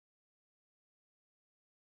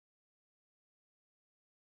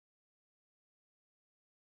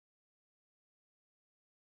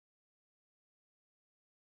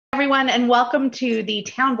everyone, and welcome to the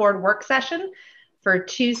Town Board work session for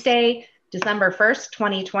Tuesday, December 1st,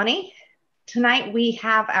 2020. Tonight we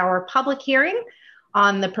have our public hearing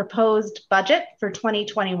on the proposed budget for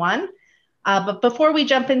 2021. But before we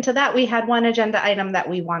jump into that, we had one agenda item that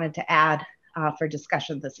we wanted to add for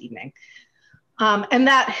discussion this evening. And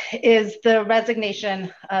that is the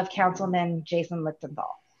resignation of Councilman Jason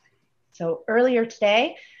Lichtenthal. So earlier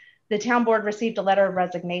today, the Town Board received a letter of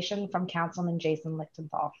resignation from Councilman Jason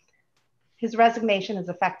Lichtenthal. His resignation is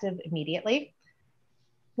effective immediately.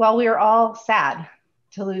 While we are all sad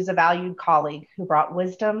to lose a valued colleague who brought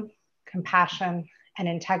wisdom, compassion, and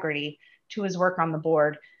integrity to his work on the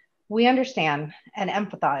board, we understand and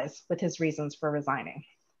empathize with his reasons for resigning.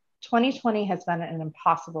 2020 has been an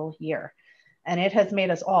impossible year, and it has made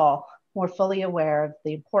us all more fully aware of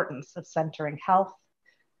the importance of centering health,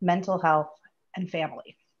 mental health, and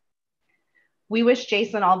family. We wish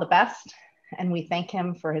Jason all the best, and we thank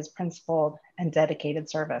him for his principled and dedicated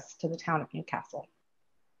service to the town of Newcastle.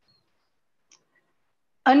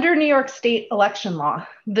 Under New York State election law,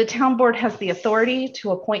 the town board has the authority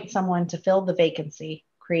to appoint someone to fill the vacancy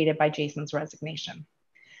created by Jason's resignation.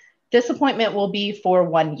 This appointment will be for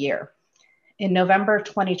 1 year. In November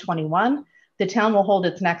 2021, the town will hold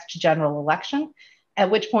its next general election,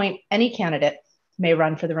 at which point any candidate may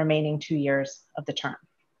run for the remaining 2 years of the term.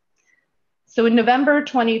 So in November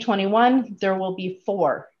 2021, there will be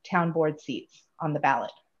 4 town board seats on the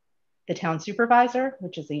ballot. The town supervisor,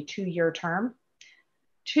 which is a 2-year term,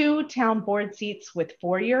 2 town board seats with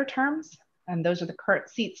 4-year terms, and those are the current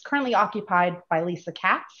seats currently occupied by Lisa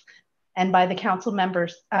Katz and by the council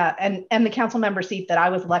members, and the council member seat that I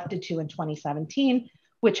was elected to in 2017,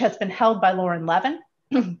 which has been held by Lauren Levin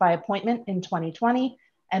by appointment in 2020,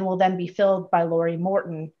 and will then be filled by Lori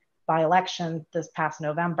Morton by election this past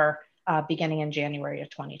November, beginning in January of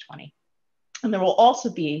 2020. And there will also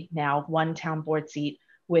be now 1 town board seat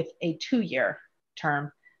with a 2-year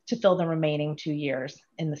term to fill the remaining 2 years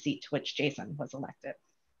in the seat to which Jason was elected.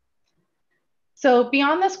 So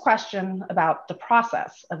beyond this question about the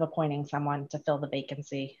process of appointing someone to fill the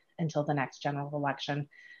vacancy until the next general election,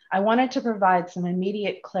 I wanted to provide some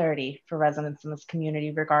immediate clarity for residents in this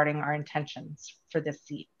community regarding our intentions for this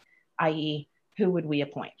seat, i.e., who would we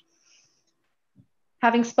appoint?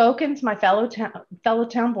 Having spoken to my fellow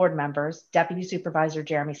town board members, Deputy Supervisor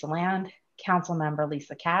Jeremy Saland, Council Member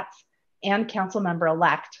Lisa Katz, and Council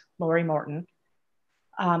Member-elect Lori Morton,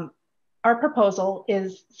 our proposal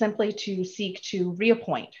is simply to seek to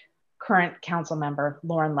reappoint current Council Member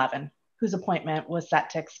Lauren Levin, whose appointment was set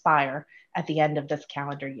to expire at the end of this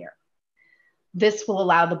calendar year. This will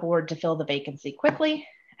allow the board to fill the vacancy quickly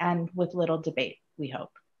and with little debate, we hope.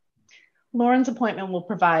 Lauren's appointment will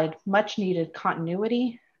provide much needed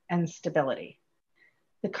continuity and stability.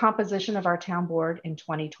 The composition of our town board in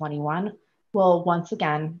 2021 will once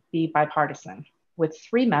again be bipartisan, with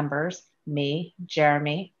 3 members, me,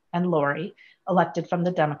 Jeremy, and Lori, elected from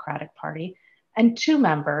the Democratic Party, and 2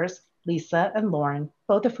 members, Lisa and Lauren,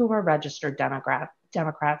 both of whom are registered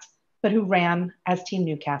Democrats, but who ran as Team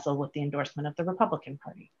Newcastle with the endorsement of the Republican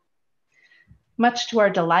Party. Much to our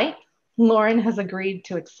delight, Lauren has agreed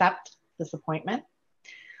to accept this appointment.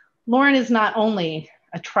 Lauren is not only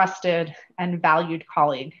a trusted and valued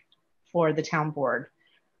colleague for the town board,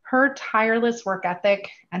 her tireless work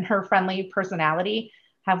ethic and her friendly personality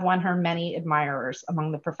have won her many admirers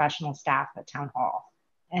among the professional staff at Town Hall.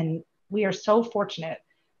 And we are so fortunate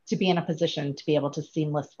to be in a position to be able to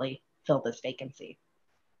seamlessly fill this vacancy.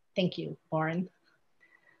 Thank you, Lauren.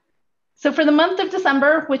 So for the month of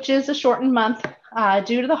December, which is a shortened month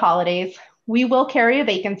due to the holidays, we will carry a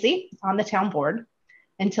vacancy on the town board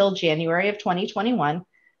until January of 2021,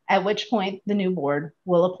 at which point the new board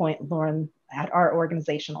will appoint Lauren at our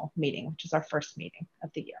organizational meeting, which is our first meeting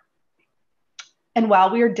of the year. And while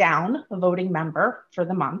we are down a voting member for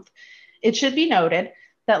the month, it should be noted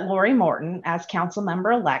that Lori Morton, as council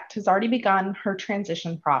member-elect, has already begun her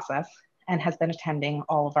transition process and has been attending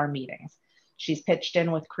all of our meetings. She's pitched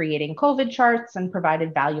in with creating COVID charts and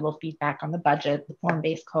provided valuable feedback on the budget, the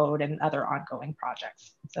form-based code, and other ongoing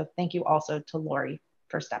projects. So thank you also to Lori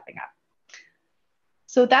for stepping up.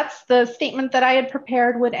 So that's the statement that I had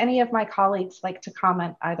prepared. Would any of my colleagues like to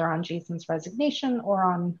comment either on Jason's resignation or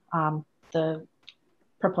on the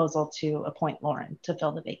proposal to appoint Lauren to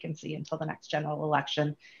fill the vacancy until the next general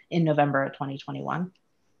election in November of 2021?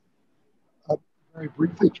 Very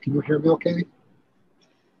briefly, can you hear me okay?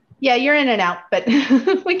 Yeah, you're in and out, but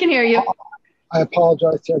we can hear you. I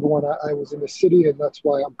apologize to everyone. I was in the city, and that's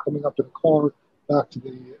why I'm coming up in the car back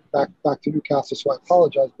to Newcastle. So I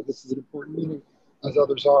apologize, but this is an important meeting, as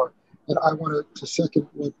others are. And I wanted to second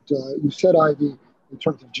what you said, Ivy, in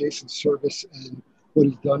terms of Jason's service and what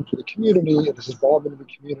he's done for the community and his involvement in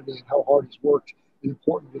the community and how hard he's worked and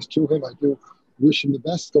important it is to him. I do wish him the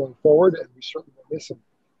best going forward, and we certainly will miss him.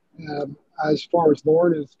 As far as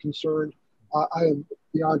Lauren is concerned, I am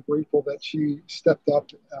beyond grateful that she stepped up.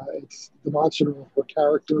 It's demonstrative of her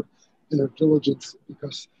character and her diligence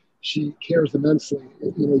because she cares immensely.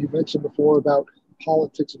 You know, you mentioned before about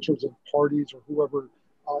politics in terms of parties or whoever,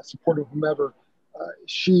 supporting whomever.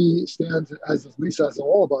 She stands, as Lisa, as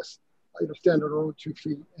all of us, stand on her own 2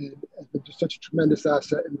 feet and has been just such a tremendous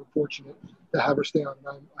asset, and we're fortunate to have her stay on.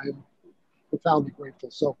 And I am profoundly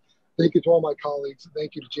grateful. So thank you to all my colleagues.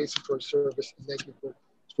 Thank you to Jason for his service, and thank you for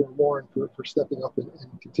Lauren for stepping up and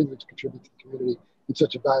continuing to contribute to the community in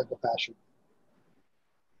such a valuable fashion.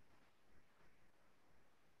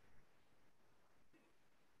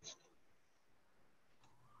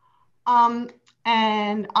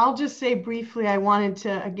 And I'll just say briefly, I wanted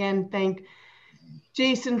to again thank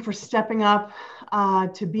Jason for stepping up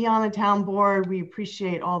to be on the town board. We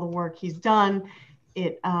appreciate all the work he's done.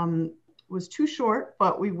 It was too short,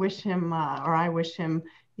 but we wish him, or I wish him,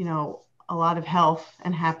 you know, a lot of health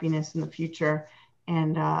and happiness in the future,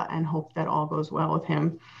 and hope that all goes well with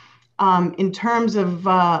him. In terms of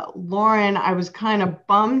Lauren, I was kind of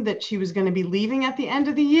bummed that she was going to be leaving at the end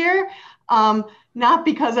of the year. Not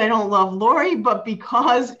because I don't love Lori, but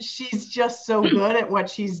because she's just so good at what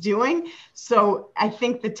she's doing. So I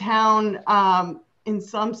think the town, in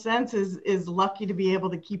some sense, is lucky to be able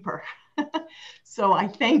to keep her. So I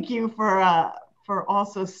thank you for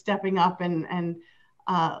also stepping up, and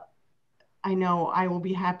I know I will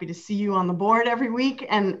be happy to see you on the board every week,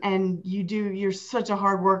 and you're such a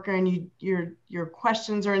hard worker, and your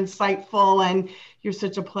questions are insightful, and you're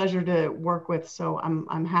such a pleasure to work with. So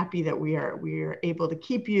I'm happy that we are able to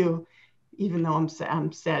keep you, even though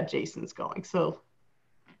I'm sad Jason's going. So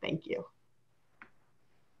thank you.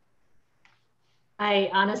 I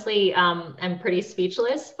honestly am pretty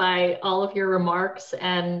speechless by all of your remarks,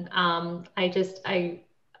 and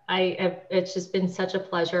it's just been such a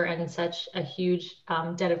pleasure and such a huge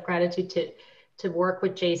debt of gratitude to work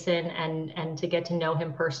with Jason and to get to know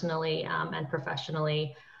him personally and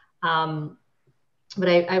professionally. But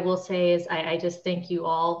I will say is I just thank you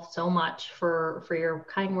all so much for your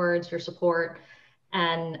kind words, your support.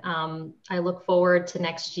 And I look forward to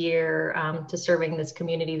next year to serving this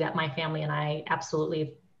community that my family and I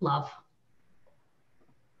absolutely love.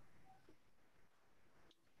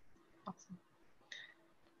 Awesome.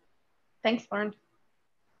 Thanks, Lauren.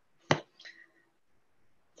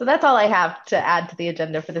 So that's all I have to add to the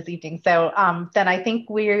agenda for this evening. So then I think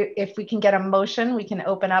if we can get a motion, we can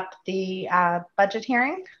open up the budget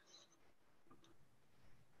hearing.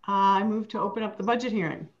 I move to open up the budget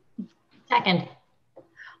hearing. Second.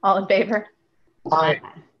 All in favor? Aye.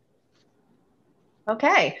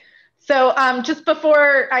 Okay. So just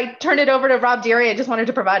before I turn it over to Rob Deary, I just wanted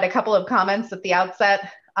to provide a couple of comments at the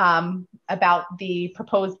outset about the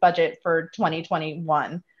proposed budget for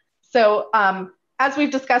 2021. So as we've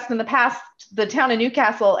discussed in the past, the town of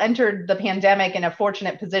Newcastle entered the pandemic in a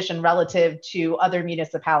fortunate position relative to other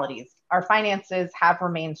municipalities. Our finances have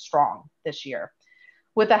remained strong this year.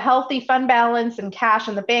 With a healthy fund balance and cash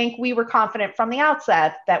in the bank, we were confident from the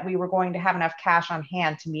outset that we were going to have enough cash on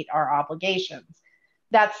hand to meet our obligations.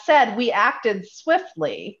 That said, we acted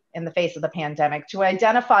swiftly in the face of the pandemic to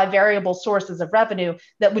identify variable sources of revenue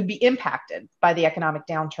that would be impacted by the economic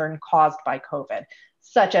downturn caused by COVID,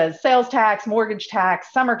 such as sales tax, mortgage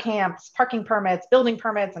tax, summer camps, parking permits, building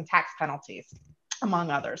permits, and tax penalties,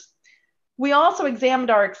 among others. We also examined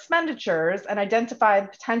our expenditures and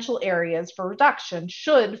identified potential areas for reduction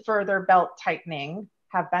should further belt tightening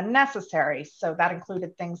have been necessary. So that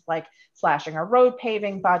included things like slashing our road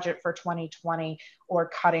paving budget for 2020 or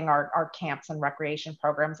cutting our camps and recreation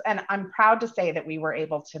programs. And I'm proud to say that we were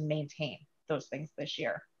able to maintain those things this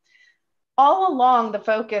year. All along, the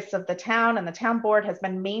focus of the town and the town board has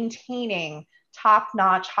been maintaining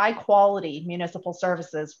top-notch, high-quality municipal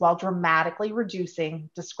services while dramatically reducing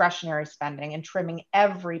discretionary spending and trimming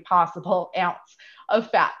every possible ounce of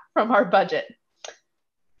fat from our budget.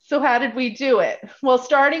 So how did we do it? Well,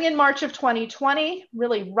 starting in March of 2020,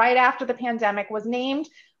 really right after the pandemic was named,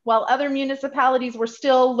 while other municipalities were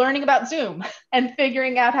still learning about Zoom and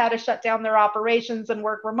figuring out how to shut down their operations and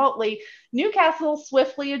work remotely, Newcastle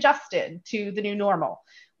swiftly adjusted to the new normal.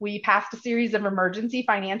 We passed a series of emergency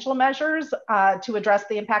financial measures to address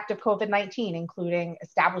the impact of COVID-19, including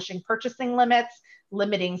establishing purchasing limits,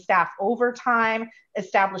 limiting staff overtime,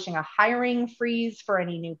 establishing a hiring freeze for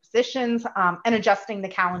any new positions, and adjusting the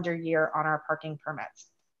calendar year on our parking permits.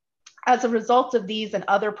 As a result of these and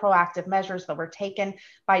other proactive measures that were taken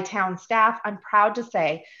by town staff, I'm proud to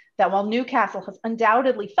say that while Newcastle has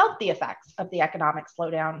undoubtedly felt the effects of the economic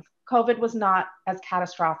slowdown, COVID was not as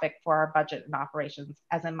catastrophic for our budget and operations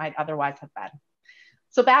as it might otherwise have been.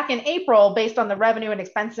 So back in April, based on the revenue and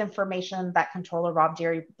expense information that Comptroller Rob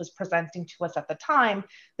Deary was presenting to us at the time,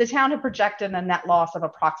 the town had projected a net loss of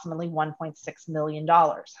approximately $1.6 million.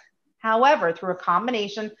 However, through a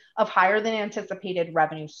combination of higher than anticipated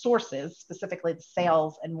revenue sources, specifically the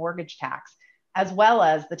sales and mortgage tax, as well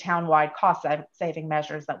as the town-wide cost saving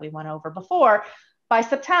measures that we went over before, by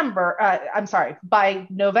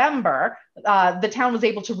November, the town was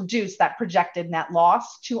able to reduce that projected net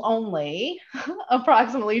loss to only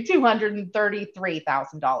approximately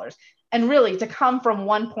 $233,000. And really, to come from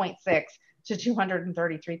 1.6 to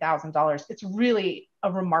 $233,000, it's really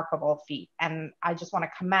a remarkable feat. And I just want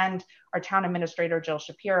to commend our town administrator, Jill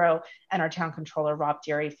Shapiro, and our town controller, Rob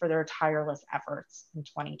Deary, for their tireless efforts in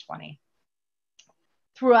 2020.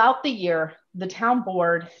 Throughout the year, the town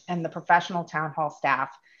board and the professional town hall staff,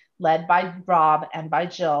 led by Rob and by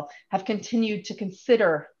Jill, have continued to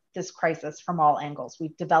consider this crisis from all angles.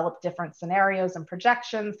 We've developed different scenarios and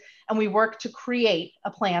projections, and we work to create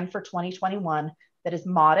a plan for 2021 that is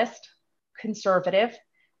modest, conservative,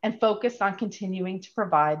 and focused on continuing to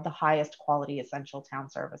provide the highest quality essential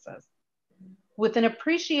town services. With an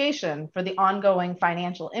appreciation for the ongoing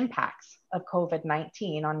financial impacts of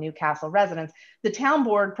COVID-19 on Newcastle residents, the town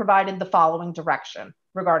board provided the following direction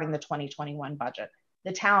regarding the 2021 budget.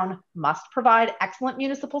 The town must provide excellent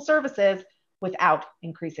municipal services without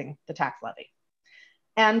increasing the tax levy.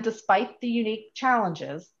 And despite the unique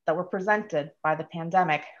challenges that were presented by the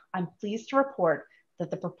pandemic, I'm pleased to report that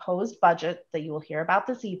the proposed budget that you will hear about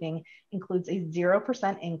this evening includes a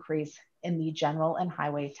 0% increase in the general and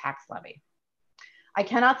highway tax levy. I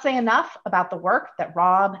cannot say enough about the work that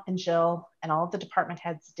Rob and Jill and all of the department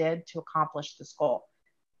heads did to accomplish this goal.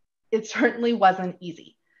 It certainly wasn't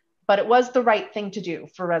easy, but it was the right thing to do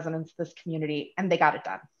for residents of this community, and they got it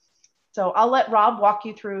done. So I'll let Rob walk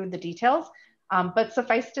you through the details, but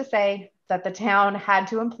suffice to say that the town had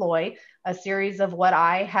to employ a series of what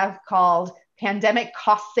I have called pandemic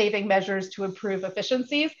cost-saving measures to improve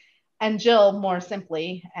efficiencies, and Jill more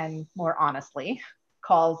simply and more honestly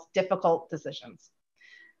calls difficult decisions.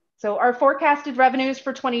 So our forecasted revenues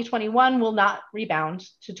for 2021 will not rebound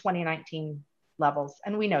to 2019 levels,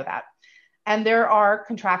 and we know that. And there are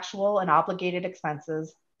contractual and obligated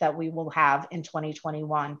expenses that we will have in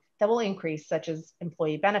 2021 that will increase, such as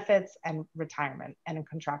employee benefits and retirement and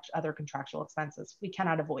other contractual expenses. We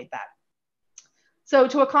cannot avoid that. So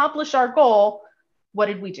to accomplish our goal, what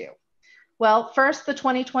did we do? Well, first, the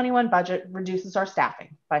 2021 budget reduces our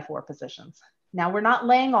staffing by 4 positions. Now, we're not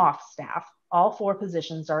laying off staff. All 4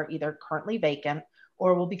 positions are either currently vacant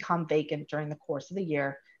or will become vacant during the course of the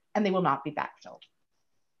year, and they will not be backfilled.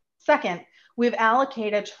 Second, we've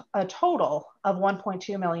allocated a total of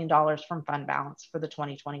 $1.2 million from fund balance for the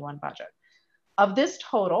 2021 budget. Of this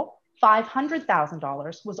total,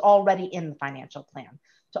 $500,000 was already in the financial plan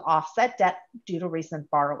to offset debt due to recent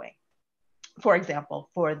borrowing. For example,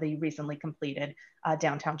 for the recently completed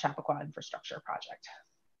downtown Chappaqua infrastructure project.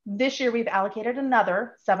 This year, we've allocated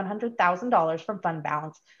another $700,000 from fund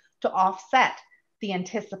balance to offset the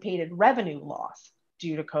anticipated revenue loss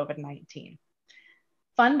due to COVID-19.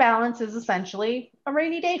 Fund balance is essentially a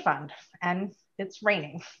rainy day fund, and it's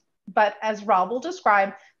raining. But as Rob will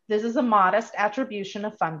describe, this is a modest attribution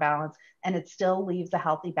of fund balance, and it still leaves a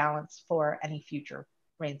healthy balance for any future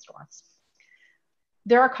rainstorms.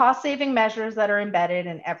 There are cost-saving measures that are embedded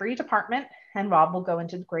in every department, and Rob will go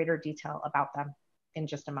into greater detail about them in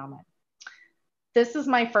just a moment. This is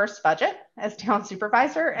my first budget as town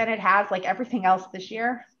supervisor, and it has, like everything else this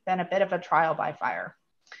year, been a bit of a trial by fire.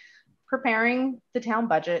 Preparing the town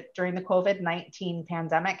budget during the COVID-19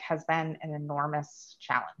 pandemic has been an enormous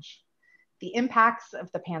challenge. The impacts of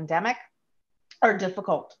the pandemic are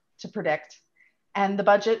difficult to predict, and the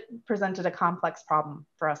budget presented a complex problem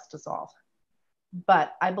for us to solve.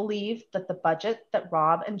 But I believe that the budget that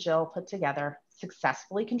Rob and Jill put together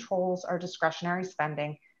successfully controls our discretionary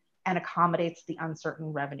spending and accommodates the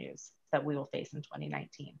uncertain revenues that we will face in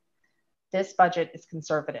 2019. This budget is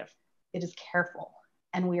conservative, it is careful,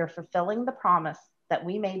 and we are fulfilling the promise that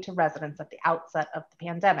we made to residents at the outset of the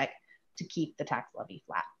pandemic to keep the tax levy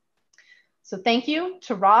flat. So thank you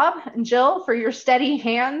to Rob and Jill for your steady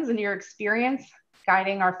hands and your experience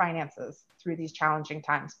guiding our finances through these challenging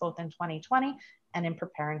times, both in 2020 and in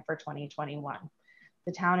preparing for 2021.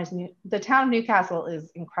 The town of Newcastle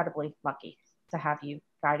is incredibly lucky to have you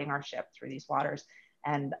guiding our ship through these waters.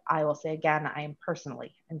 And I will say again, I am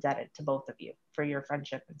personally indebted to both of you for your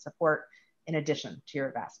friendship and support, in addition to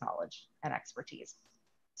your vast knowledge and expertise.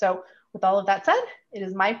 So with all of that said, it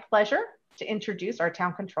is my pleasure to introduce our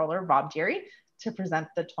Town Controller, Rob Geary, to present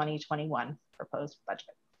the 2021 proposed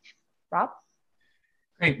budget. Rob?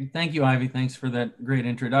 Great. Thank you, Ivy. Thanks for that great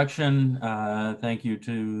introduction. Thank you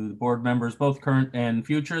to the board members, both current and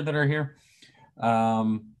future, that are here.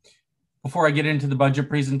 Before I get into the budget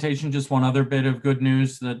presentation, just one other bit of good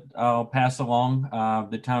news that I'll pass along.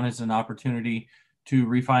 The town has an opportunity to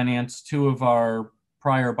refinance 2 of our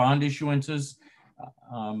prior bond issuances.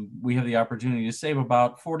 We have the opportunity to save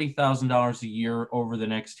about $40,000 a year over the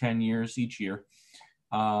next 10 years each year.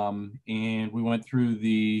 And we went through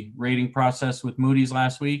the rating process with Moody's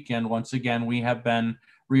last week, and once again we have been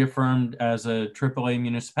reaffirmed as a AAA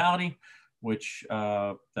municipality, which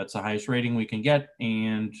that's the highest rating we can get,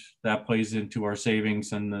 and that plays into our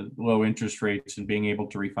savings and the low interest rates and being able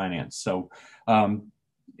to refinance. So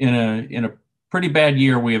in a pretty bad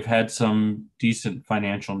year, we have had some decent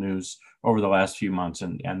financial news over the last few months,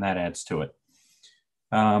 and that adds to it.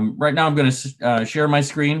 Right now I'm going to share my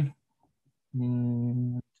screen.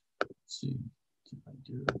 Let's see if I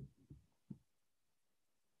do it.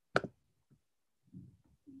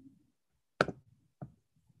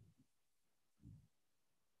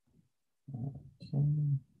 Okay.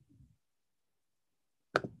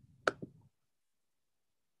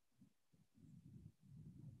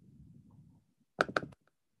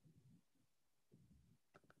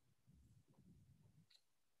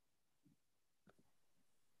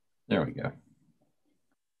 There we go.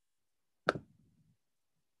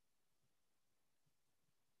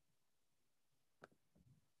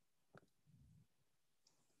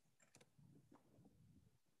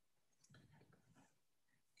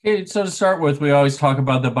 Okay, so to start with, we always talk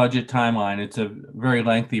about the budget timeline. It's a very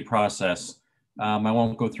lengthy process. I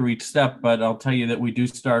won't go through each step, but I'll tell you that we do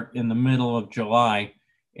start in the middle of July,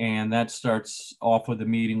 and that starts off with a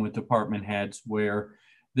meeting with department heads where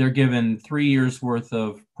they're given 3 years worth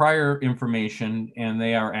of prior information, and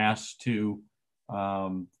they are asked to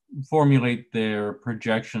formulate their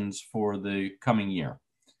projections for the coming year.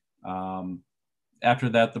 After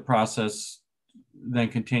that, the process then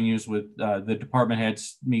continues with the department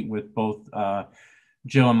heads meet with both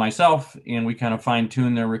Jill and myself, and we kind of fine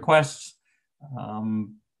tune their requests.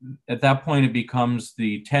 At that point, it becomes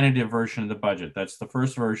the tentative version of the budget. That's the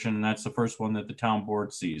first version, and that's the first one that the town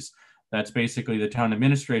board sees. That's basically the town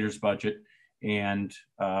administrator's budget, and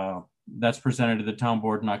that's presented to the town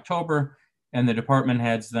board in October, and the department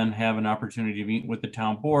heads then have an opportunity to meet with the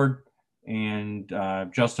town board and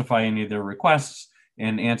justify any of their requests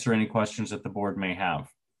and answer any questions that the board may have.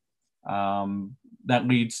 That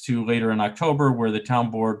leads to later in October, where the town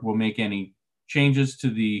board will make any changes to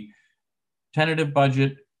the tentative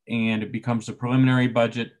budget, and it becomes a preliminary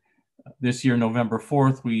budget. This year, November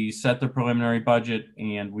 4th, we set the preliminary budget,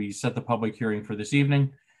 and we set the public hearing for this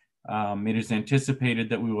evening. It is anticipated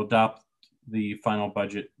that we will adopt the final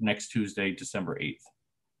budget next Tuesday, December 8th.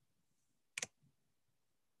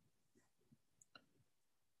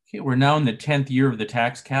 Okay, we're now in the 10th year of the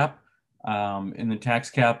tax cap, and the tax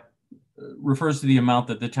cap refers to the amount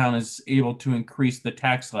that the town is able to increase the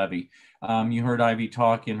tax levy. You heard Ivy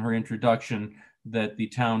talk in her introduction that the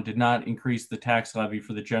town did not increase the tax levy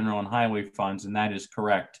for the general and highway funds, and that is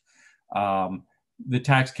correct. The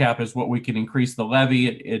tax cap is what we can increase the levy.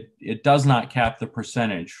 It does not cap the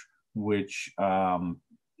percentage, which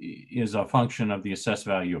is a function of the assessed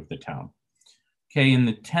value of the town. Okay, in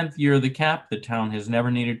the 10th year of the cap, the town has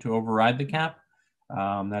never needed to override the cap.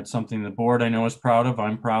 That's something the board I know is proud of.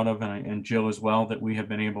 I'm proud of, and Jill as well, that we have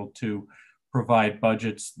been able to provide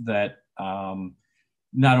budgets that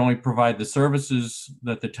not only provide the services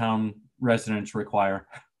that the town residents require,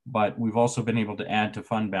 but we've also been able to add to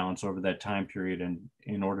fund balance over that time period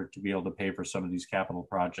in order to be able to pay for some of these capital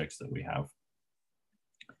projects that we have.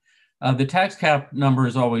 The tax cap number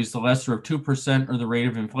is always the lesser of 2% or the rate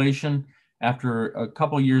of inflation. After a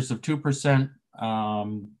couple years of 2%,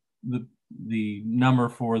 the number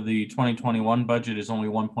for the 2021 budget is only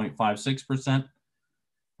 1.56%.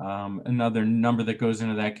 Another number that goes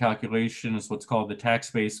into that calculation is what's called the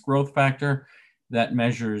tax-based growth factor. That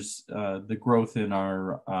measures the growth in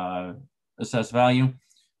our assessed value.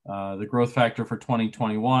 The growth factor for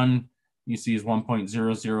 2021, you see, is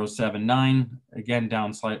 1.0079, again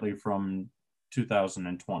down slightly from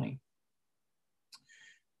 2020.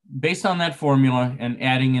 Based on that formula and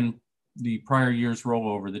adding in the prior year's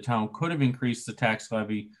rollover, the town could have increased the tax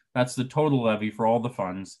levy. That's the total levy for all the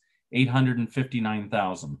funds,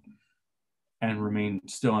 $859,000, and remained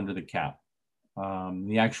still under the cap.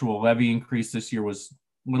 The actual levy increase this year was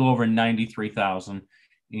little over 93,000.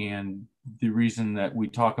 And the reason that we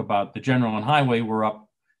talk about the general and highway were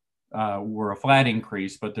a flat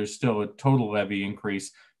increase, but there's still a total levy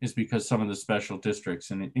increase, is because some of the special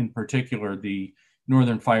districts, and in particular the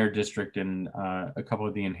Northern Fire District and a couple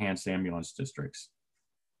of the enhanced ambulance districts.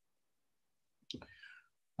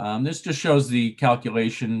 This just shows the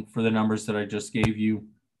calculation for the numbers that I just gave you.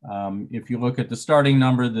 If you look at the starting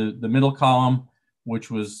number, the middle column, which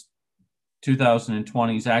was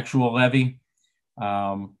 2020's actual levy,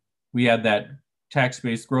 we had that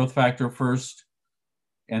tax-based growth factor first,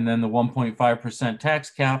 and then the 1.5%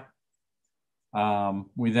 tax cap.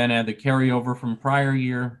 We then add the carryover from prior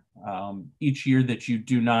year. Each year that you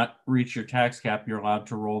do not reach your tax cap, you're allowed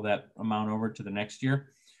to roll that amount over to the next year.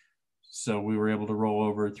 So we were able to roll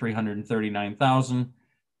over 339,000,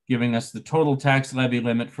 giving us the total tax levy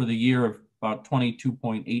limit for the year of about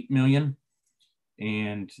 22.8 million.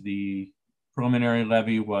 And the preliminary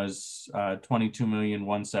levy was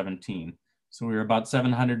 22,117,000. So we were about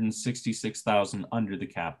 766,000 under the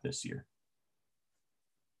cap this year.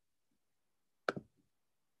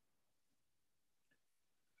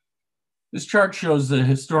 This chart shows the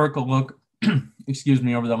historical look, excuse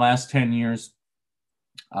me, over the last 10 years.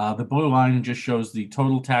 The blue line just shows the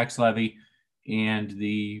total tax levy, and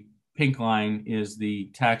the pink line is the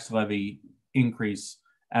tax levy increase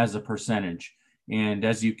as a percentage. And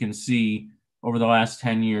as you can see, over the last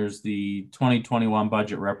 10 years, the 2021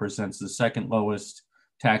 budget represents the second lowest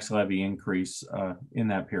tax levy increase in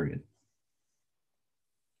that period.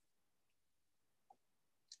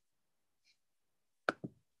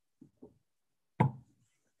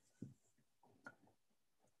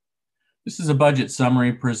 This is a budget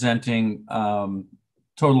summary presenting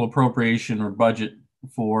total appropriation or budget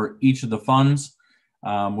for each of the funds.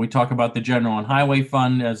 We talk about the general and highway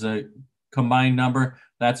fund as a combined number.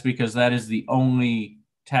 That's because that is the only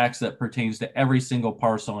tax that pertains to every single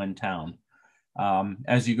parcel in town.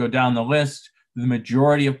 As you go down the list, the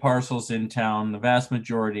majority of parcels in town, the vast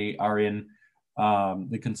majority, are in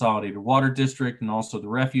the Consolidated Water District and also the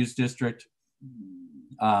Refuse District.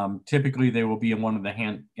 Typically, they will be in one of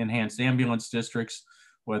the enhanced ambulance districts,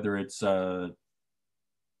 whether it's EMS,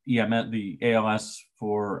 the ALS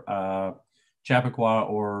for Chappaqua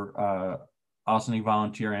or Ossipee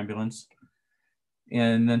Volunteer Ambulance.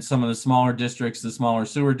 And then some of the smaller districts, the smaller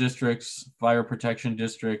sewer districts, fire protection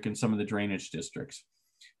district, and some of the drainage districts.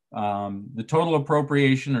 The total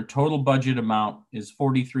appropriation or total budget amount is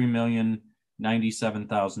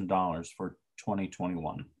 $43,097,000 for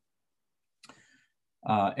 2021.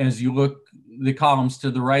 As you look, the columns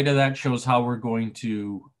to the right of that shows how we're going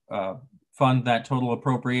to fund that total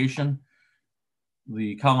appropriation.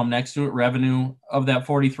 The column next to it, revenue, of that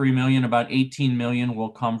 43 million, about 18 million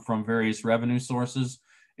will come from various revenue sources.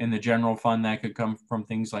 In the general fund, that could come from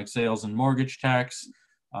things like sales and mortgage tax.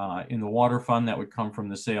 In the water fund, that would come from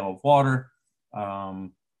the sale of water.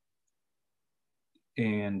 And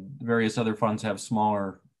various other funds have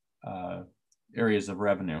smaller areas of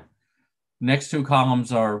revenue. Next two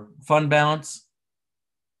columns are fund balance.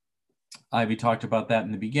 Ivy talked about that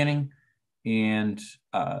in the beginning. And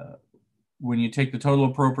when you take the total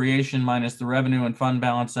appropriation minus the revenue and fund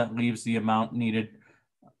balance, that leaves the amount needed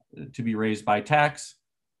to be raised by tax.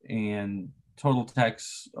 And total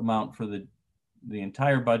tax amount for the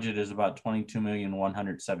entire budget is about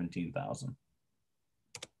 $22,117,000.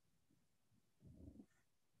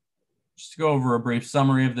 Just to go over a brief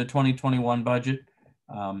summary of the 2021 budget.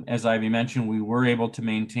 As Ivy mentioned, we were able to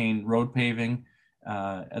maintain road paving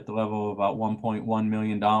at the level of about $1.1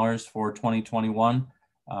 million for 2021.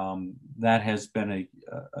 That has been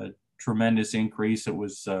a tremendous increase.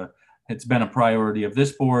 It's been a priority of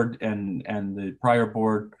this board and the prior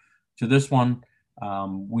board to this one.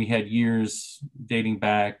 We had years dating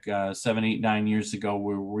back 7, 8, 9 years ago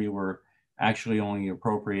where we were actually only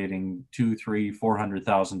appropriating $200,000, $300,000,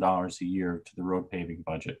 $400,000 a year to the road paving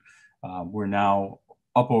budget. We're now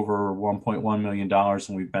up over $1.1 million,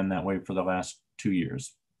 and we've been that way for the last 2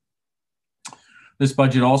 years. This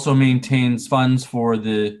budget also maintains funds for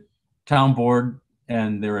the town board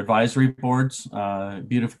and their advisory boards.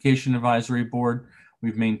 Beautification Advisory Board,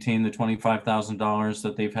 we've maintained the $25,000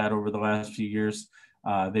 that they've had over the last few years.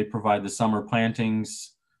 They provide the summer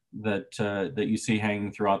plantings that you see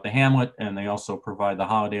hanging throughout the hamlet, and they also provide the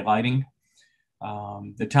holiday lighting.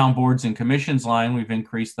 The town boards and commissions line, we've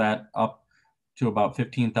increased that up to about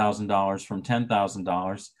 $15,000 from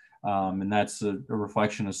 $10,000. And that's a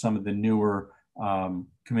reflection of some of the newer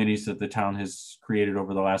committees that the town has created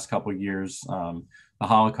over the last couple of years. The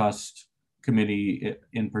Holocaust Committee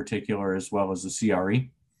in particular, as well as the CRE.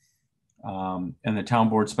 And the town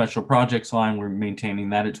board special projects line, we're maintaining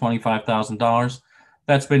that at $25,000.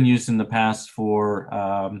 That's been used in the past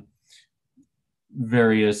for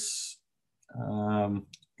various, I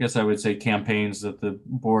guess I would say, campaigns that the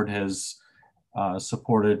board has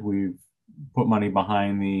supported. We've put money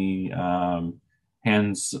behind the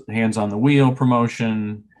hands on the wheel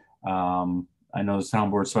promotion. I know the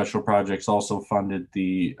town board special projects also funded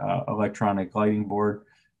the electronic lighting board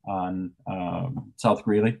on South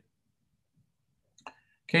Greeley.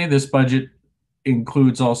 Okay, this budget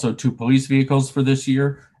includes also 2 police vehicles for this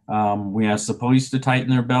year. We asked the police to tighten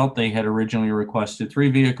their belt. They had originally requested 3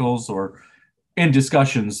 vehicles, or in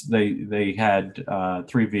discussions, they had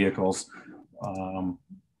 3 vehicles.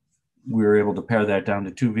 We were able to pare that down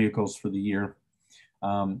to 2 vehicles for the year.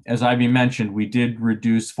 As Ivy mentioned, we did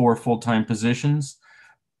reduce 4 full-time positions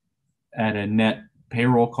at a net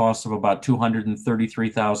payroll cost of about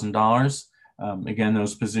 $233,000. Again,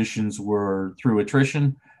 those positions were through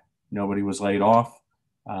attrition. Nobody was laid off.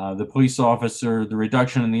 The police officer, the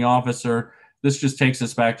reduction in the officer, this just takes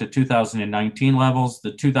us back to 2019 levels.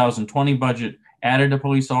 The 2020 budget added a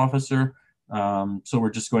police officer. So we're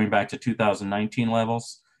just going back to 2019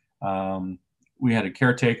 levels. We had a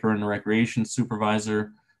caretaker and a recreation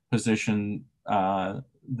supervisor position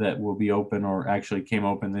that will be open, or actually came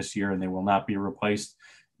open this year, and they will not be replaced,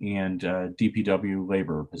 and DPW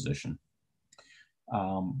laborer position.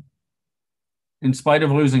 In spite of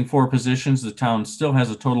losing 4 positions, the town still has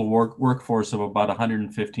a total workforce of about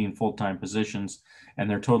 115 full-time positions, and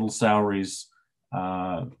their total salaries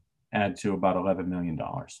add to about $11 million.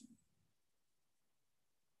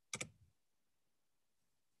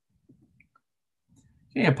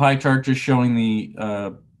 Okay, a pie chart just showing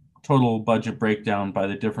the total budget breakdown by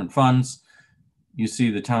the different funds. You see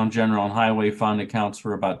the town general and highway fund accounts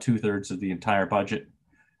for about 2/3 of the entire budget.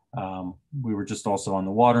 We were just also on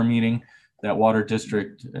the water meeting. That water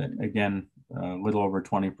district, again, a little over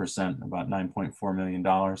 20%, about $9.4 million.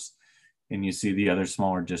 And you see the other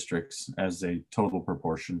smaller districts as a total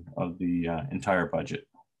proportion of the entire budget.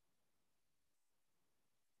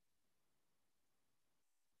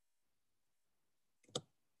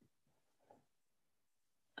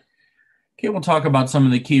 Okay, we'll talk about some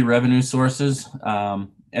of the key revenue sources.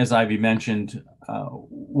 As Ivy mentioned,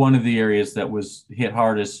 one of the areas that was hit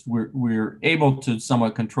hardest, we're able to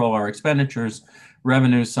somewhat control our expenditures,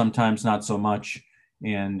 revenues sometimes not so much,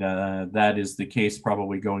 and that is the case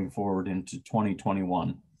probably going forward into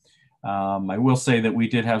 2021. I will say that we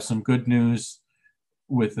did have some good news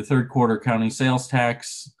with the third quarter county sales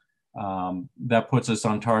tax. That puts us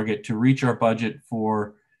on target to reach our budget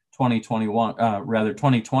for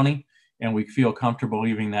 2020, and we feel comfortable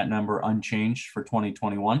leaving that number unchanged for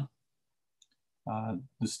 2021.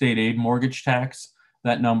 The state aid mortgage tax,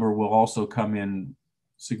 that number will also come in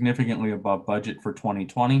significantly above budget for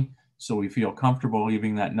 2020. So we feel comfortable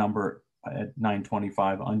leaving that number at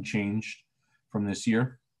 $925 unchanged from this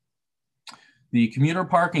year. The commuter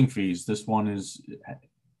parking fees, this one is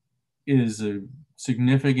a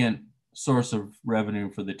significant source of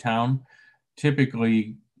revenue for the town.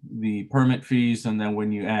 Typically, the permit fees, and then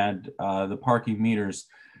when you add the parking meters,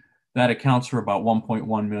 that accounts for about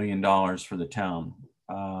 $1.1 million for the town.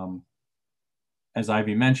 As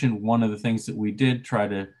Ivy mentioned, one of the things that we did try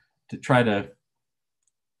to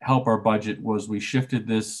help our budget was we shifted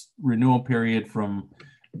this renewal period from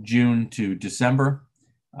June to December.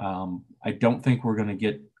 I don't think we're going to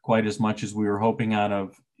get quite as much as we were hoping out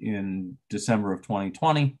of in December of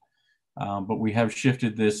 2020, but we have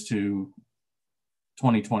shifted this to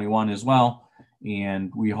 2021 as well,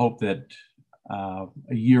 and we hope that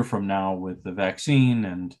a year from now with the vaccine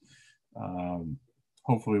and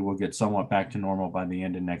hopefully we'll get somewhat back to normal by the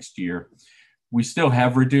end of next year. We still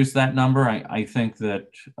have reduced that number. I think that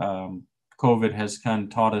COVID has kind of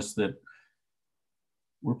taught us that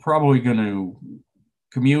we're probably going to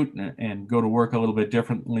commute and go to work a little bit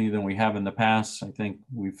differently than we have in the past. I think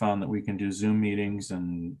we found that we can do Zoom meetings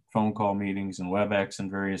and phone call meetings and WebEx and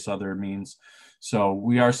various other means. So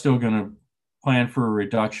we are still going to plan for a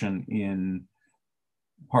reduction in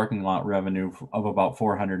parking lot revenue of about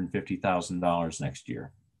 $450,000 next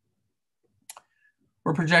year.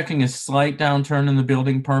 We're projecting a slight downturn in the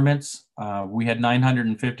building permits. We had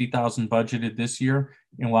 $950,000 budgeted this year,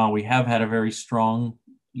 and while we have had a very strong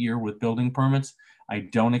year with building permits, I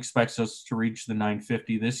don't expect us to reach the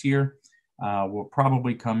 $950 this year. We'll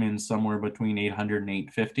probably come in somewhere between $800 and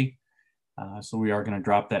 $850. So we are going to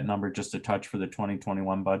drop that number just a touch for the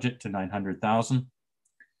 2021 budget to $900,000.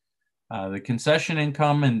 The concession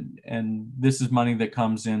income, and this is money that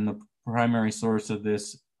comes in, the primary source of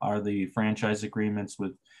this are the franchise agreements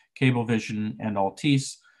with Cablevision and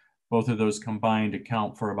Altice. Both of those combined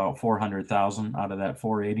account for about 400,000 out of that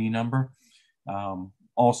 480 number.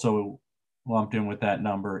 Also lumped in with that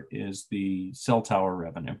number is the cell tower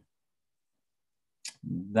revenue.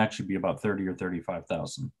 That should be about 30 or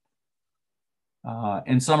 35,000.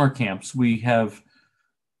 In summer camps, we have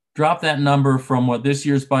dropped that number from what this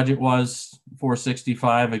year's budget was,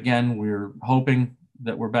 465. Again, we're hoping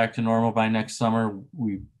that we're back to normal by next summer.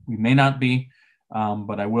 We may not be,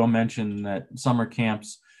 but I will mention that summer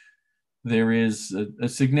camps, there is a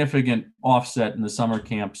significant offset in the summer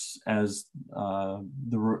camps as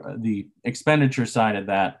the expenditure side of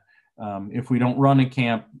that. If we don't run a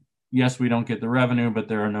camp, yes, we don't get the revenue, but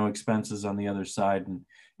there are no expenses on the other side. And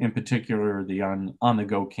in particular, the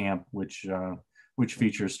on-the-go camp, which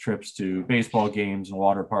features trips to baseball games and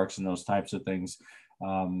water parks and those types of things.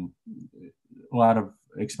 A lot of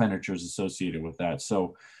expenditures associated with that.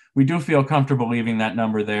 So we do feel comfortable leaving that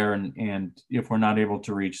number there. And if we're not able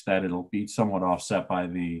to reach that, it'll be somewhat offset by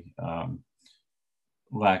the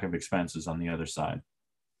lack of expenses on the other side.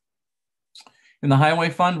 In the highway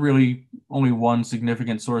fund, really only one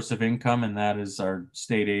significant source of income, and that is our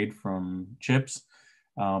state aid from CHIPS.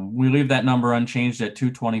 We leave that number unchanged at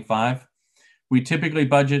 225. We typically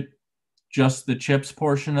budget just the CHIPS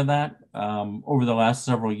portion of that. Over the last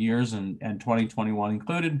several years, and 2021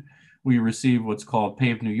 included, we receive what's called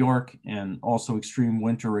Pave New York and also Extreme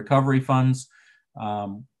Winter Recovery Funds.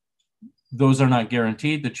 Those are not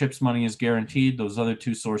guaranteed. The CHIPS money is guaranteed. Those other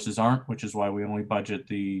two sources aren't, which is why we only budget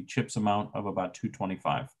the CHIPS amount of about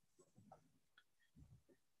 225.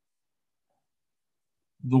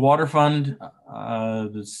 The water fund,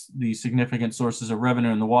 the significant sources of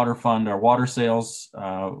revenue in the water fund are water sales,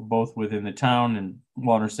 both within the town and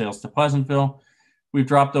water sales to Pleasantville. We've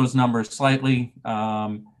dropped those numbers slightly.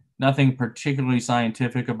 Nothing particularly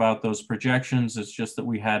scientific about those projections. It's just that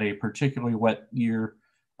we had a particularly wet year,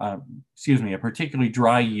 a particularly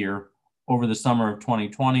dry year over the summer of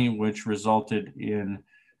 2020, which resulted in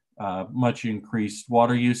much increased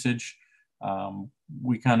water usage.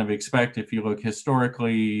 We kind of expect, if you look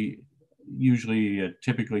historically, usually a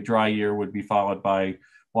typically dry year would be followed by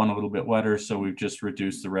one a little bit wetter. So we've just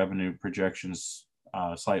reduced the revenue projections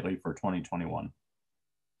slightly for 2021.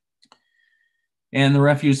 And the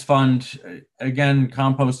refuse fund, again,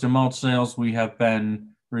 compost and mulch sales, we have been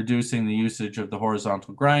reducing the usage of the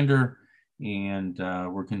horizontal grinder, and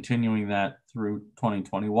we're continuing that through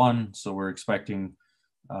 2021. So we're expecting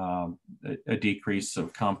a decrease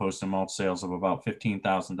of compost and mulch sales of about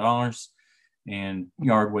 $15,000, and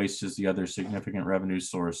yard waste is the other significant revenue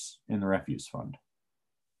source in the refuse fund.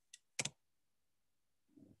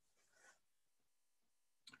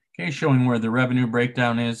 Okay, showing where the revenue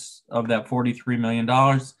breakdown is of that $43 million.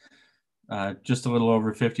 Just a little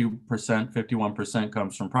over 50%, 51%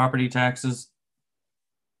 comes from property taxes.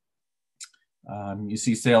 You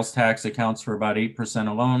see sales tax accounts for about 8%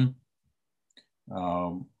 alone.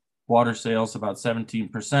 Water sales about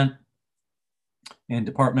 17%. And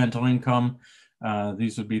departmental income,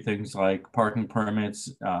 these would be things like parking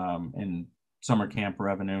permits and summer camp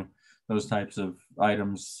revenue, those types of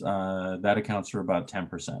items. That accounts for about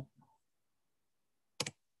 10%.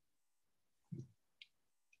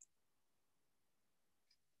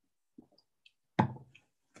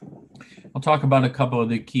 I'll talk about a couple of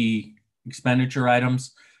the key expenditure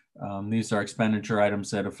items. These are expenditure items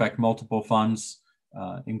that affect multiple funds,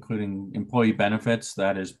 including employee benefits.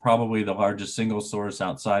 That is probably the largest single source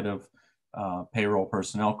outside of payroll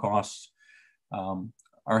personnel costs.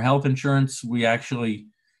 Our health insurance, we actually,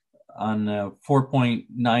 on a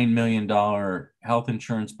 $4.9 million health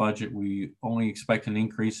insurance budget, we only expect an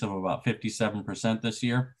increase of about 57% this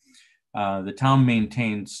year. The town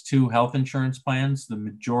maintains 2 health insurance plans. The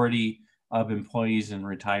majority of employees and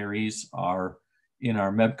retirees are in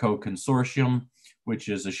our MEBCO consortium, which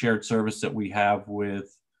is a shared service that we have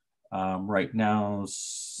with right now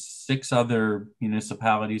 6 other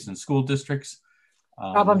municipalities and school districts.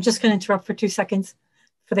 Rob, I'm just going to interrupt for 2 seconds.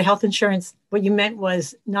 For the health insurance, what you meant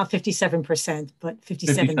was not 57%, but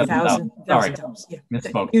 57,000. Sorry, yeah.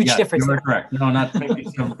 Misspoke. Huge yes, difference. You were correct. No, not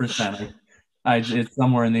 57%. It's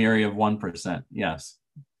somewhere in the area of 1%. Yes.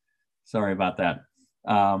 Sorry about that.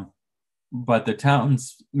 But the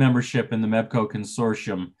town's membership in the MEBCO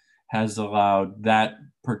consortium has allowed that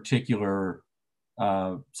particular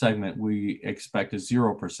segment. We expect a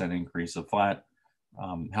 0% increase, a flat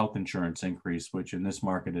health insurance increase, which in this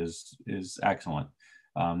market is excellent.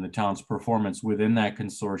 The town's performance within that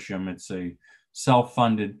consortium, it's a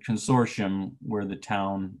self-funded consortium where the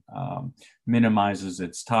town minimizes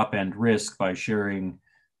its top-end risk by sharing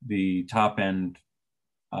the top-end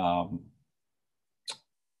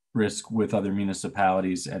risk with other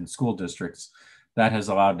municipalities and school districts. That has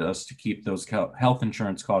allowed us to keep those health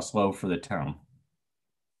insurance costs low for the town.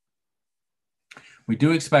 We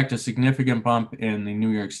do expect a significant bump in the New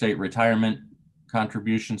York State retirement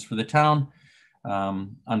contributions for the town.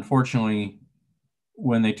 Unfortunately,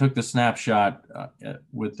 when they took the snapshot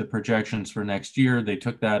with the projections for next year, they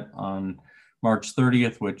took that on March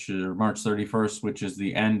 30th, March 31st, which is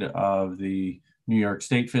the end of the New York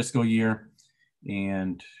State fiscal year.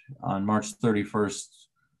 And on March 31st,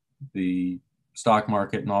 the stock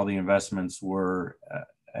market and all the investments were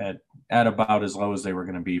at about as low as they were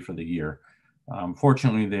going to be for the year.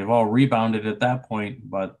 Fortunately, they've all rebounded at that point,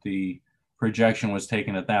 but the projection was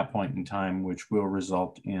taken at that point in time, which will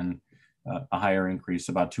result in a higher increase,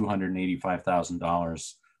 about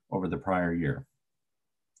 $285,000 over the prior year.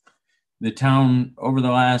 The town, over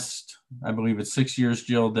the last, I believe it's 6 years,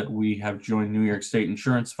 Jill, that we have joined New York State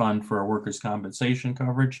Insurance Fund for our workers' compensation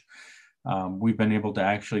coverage. We've been able to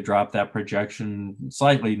actually drop that projection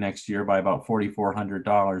slightly next year by about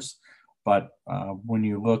 $4,400. But when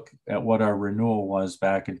you look at what our renewal was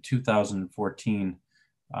back in 2014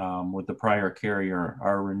 with the prior carrier,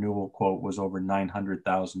 our renewal quote was over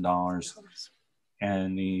 $900,000.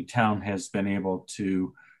 And the town has been able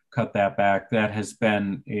to cut that back. That has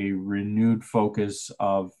been a renewed focus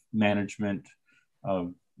of management,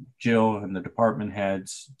 of Jill and the department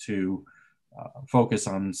heads to focus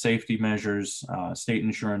on safety measures. State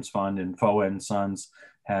Insurance Fund and FOA and Sons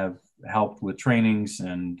have helped with trainings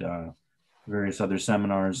and various other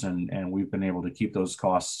seminars, and we've been able to keep those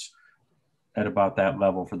costs at about that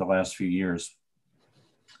level for the last few years.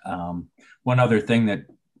 One other thing that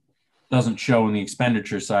doesn't show on the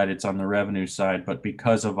expenditure side, it's on the revenue side, but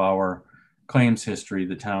because of our claims history,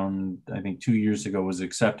 the town, I think 2 years ago, was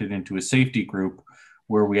accepted into a safety group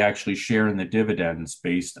where we actually share in the dividends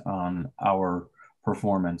based on our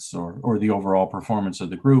performance or the overall performance of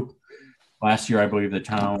the group. Last year, I believe the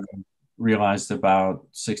town realized about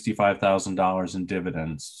 $65,000 in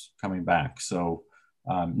dividends coming back. So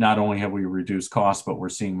not only have we reduced costs, but we're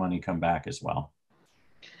seeing money come back as well.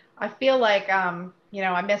 I feel like, I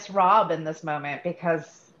miss Rob in this moment,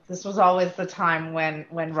 because this was always the time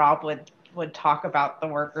when Rob would talk about the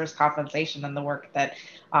workers' compensation and the work that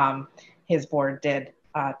his board did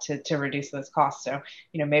to reduce those costs. So,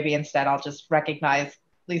 maybe instead I'll just recognize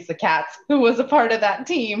Lisa Katz, who was a part of that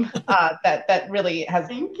team that really has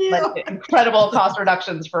led to incredible cost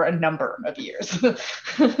reductions for a number of years.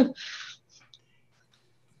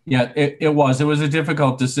 Yeah, it was a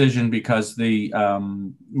difficult decision because we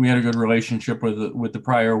had a good relationship with the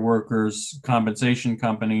prior workers' compensation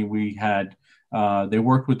company. We had they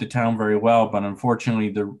worked with the town very well, but unfortunately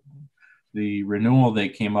the renewal they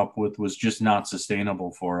came up with was just not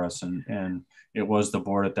sustainable for us, and it was the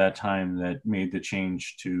board at that time that made the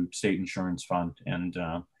change to State Insurance Fund, and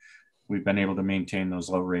we've been able to maintain those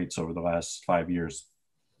low rates over the last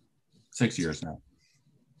 6 years now.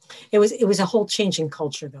 It was a whole change in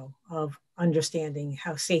culture, though, of understanding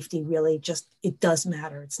how safety really it does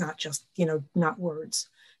matter. It's not just, not words.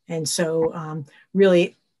 And so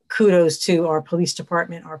really kudos to our police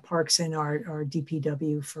department, our parks, and our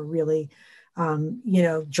DPW for really,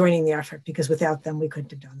 joining the effort, because without them, we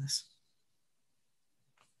couldn't have done this.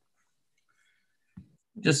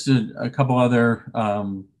 Just a couple other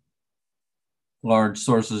large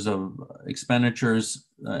sources of expenditures.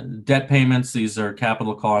 Debt payments, these are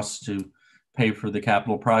capital costs to pay for the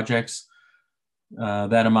capital projects.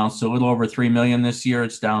 That amounts to a little over $3 million this year.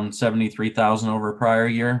 It's down $73,000 over prior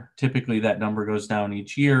year. Typically that number goes down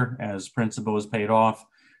each year as principal is paid off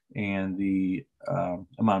and the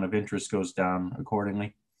amount of interest goes down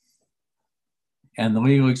accordingly. And the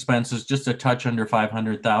legal expenses, just a touch under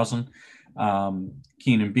 $500,000.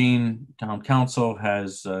 Keenan Bean, town council,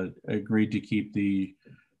 has agreed to keep the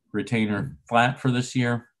retainer flat for this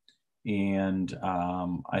year. And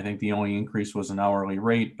I think the only increase was an hourly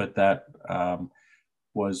rate, but that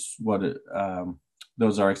was what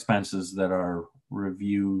those are expenses that are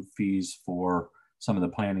review fees for some of the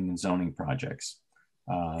planning and zoning projects.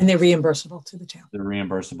 And they're reimbursable to the town. They're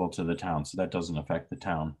reimbursable to the town, so that doesn't affect the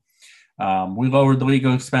town. We lowered the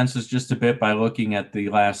legal expenses just a bit by looking at the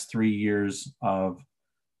last 3 years of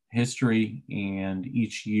history, and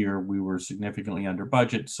each year we were significantly under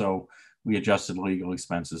budget, so we adjusted legal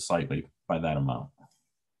expenses slightly by that amount.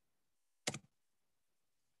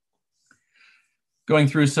 Going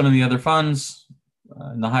through some of the other funds,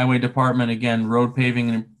 in the highway department, again, road paving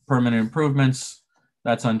and permanent improvements,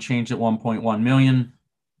 that's unchanged at $1.1 million.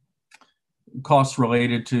 Costs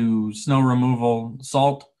related to snow removal,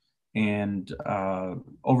 salt, and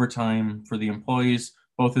overtime for the employees,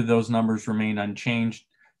 both of those numbers remain unchanged.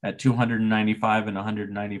 at 295 and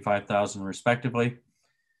 195,000 respectively.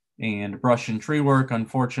 And brush and tree work,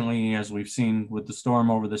 unfortunately, as we've seen with the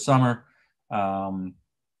storm over the summer,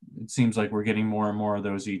 it seems like we're getting more and more of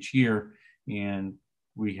those each year. And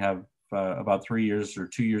we have about 3 years or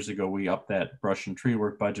 2 years ago, we upped that brush and tree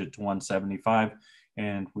work budget to 175,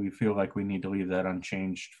 and we feel like we need to leave that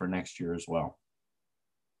unchanged for next year as well.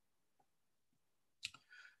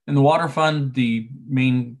 In the water fund, the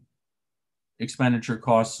main expenditure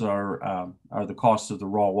costs are the costs of the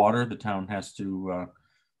raw water. The town has to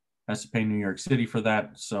pay New York City for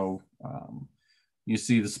that. So you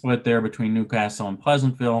see the split there between Newcastle and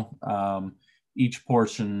Pleasantville. Each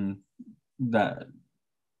portion that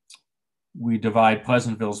we divide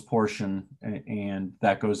Pleasantville's portion, and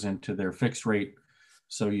that goes into their fixed rate.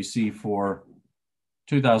 So you see for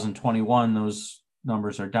 2021, those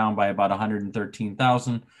numbers are down by about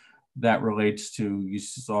 113,000. That relates to, you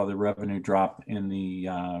saw the revenue drop in the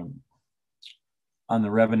on the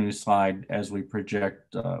revenue slide as we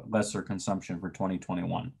project lesser consumption for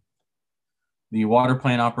 2021. The water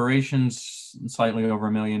plant operations, slightly over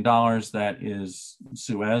 $1 million. That is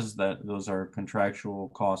Suez. Those are contractual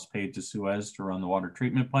costs paid to Suez to run the water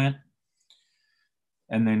treatment plant.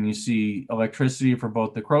 And then you see electricity for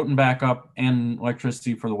both the Croton backup and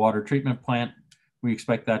electricity for the water treatment plant. We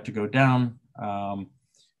expect that to go down.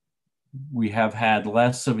 We have had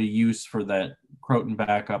less of a use for that Croton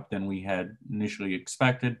backup than we had initially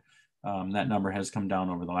expected. That number has come down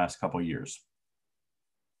over the last couple of years.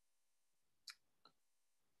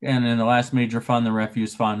 And in the last major fund, the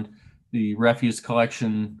refuse fund, the refuse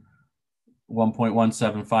collection,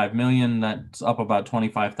 1.175 million. That's up about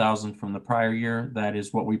 25,000 from the prior year. That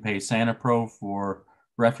is what we pay Sanipro for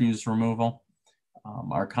refuse removal.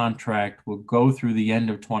 Our contract will go through the end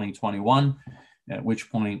of 2021, at which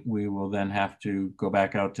point we will then have to go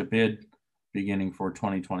back out to bid beginning for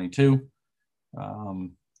 2022.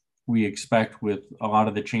 We expect, with a lot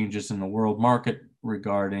of the changes in the world market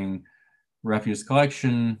regarding refuse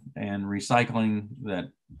collection and recycling, that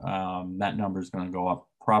that number is going to go up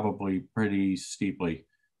probably pretty steeply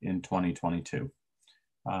in 2022.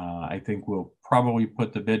 I think we'll probably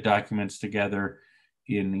put the bid documents together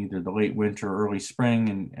in either the late winter or early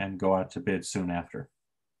spring and go out to bid soon after.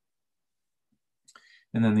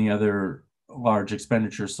 And then the other large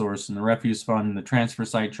expenditure source in the refuse fund, the transfer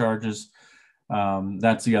site charges,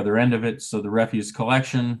 that's the other end of it. So the refuse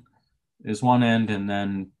collection is one end, and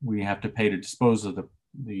then we have to pay to dispose of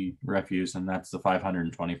the refuse, and that's the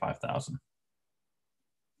 525,000.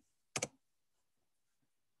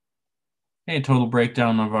 Okay, total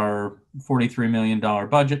breakdown of our $43 million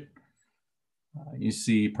budget. You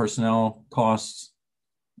see personnel costs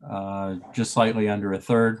just slightly under a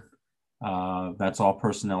third. That's all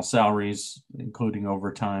personnel salaries, including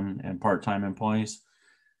overtime and part-time employees.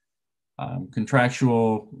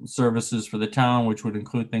 Contractual services for the town, which would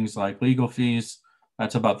include things like legal fees,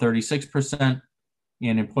 that's about 36%,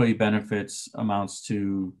 and employee benefits amounts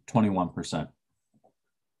to 21%.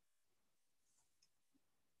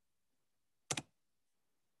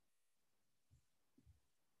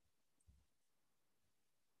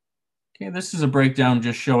 Okay, this is a breakdown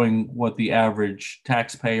just showing what the average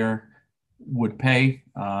taxpayer would pay.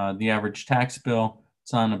 The average tax bill,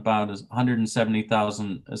 it's on about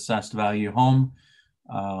 170,000 assessed value home.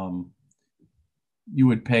 You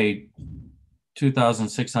would pay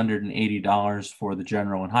 $2,680 for the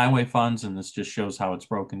general and highway funds, and this just shows how it's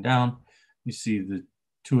broken down. You see the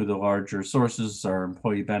two of the larger sources are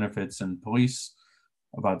employee benefits and police,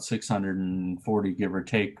 about 640 give or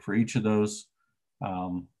take for each of those.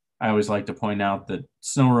 I always like to point out that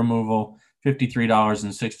snow removal,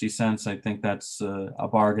 $53.60. I think that's a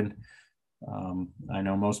bargain. I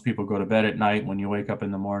know most people go to bed at night. When you wake up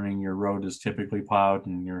in the morning, your road is typically plowed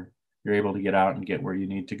and you're able to get out and get where you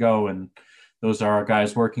need to go. And those are our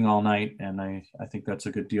guys working all night. And I think that's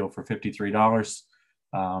a good deal for $53.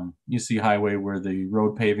 You see highway where the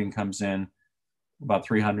road paving comes in, about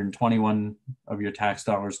 321 of your tax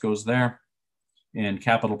dollars goes there. And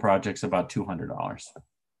capital projects, about $200.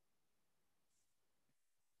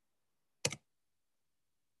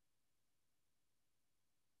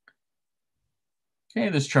 Okay,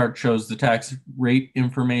 this chart shows the tax rate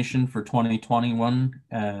information for 2021,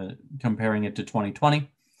 comparing it to 2020.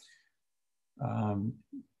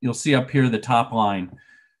 You'll see up here the top line,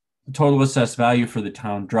 the total assessed value for the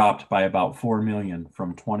town dropped by about 4 million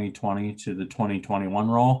from 2020 to the 2021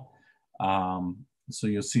 roll. So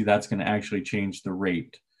you'll see that's going to actually change the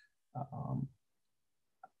rate.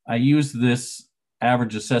 I use this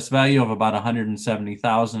average assessed value of about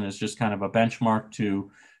 170,000 as just kind of a benchmark to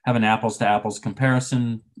have an apples to apples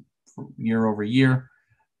comparison year over year.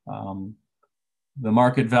 The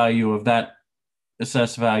market value of that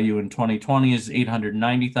assessed value in 2020 is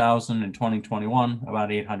 $890,000. In 2021, about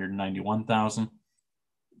 $891,000.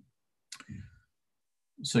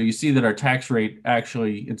 So you see that our tax rate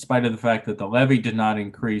actually, in spite of the fact that the levy did not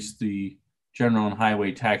increase, the general and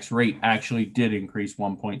highway tax rate actually did increase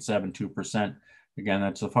 1.72%. Again,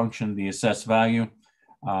 that's a function of the assessed value.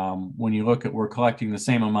 When you look at, we're collecting the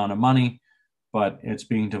same amount of money, but it's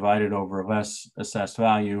being divided over less assessed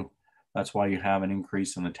value. That's why you have an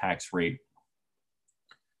increase in the tax rate.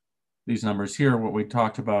 These numbers here, what we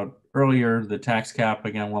talked about earlier, the tax cap,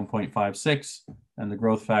 again, 1.56, and the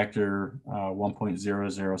growth factor,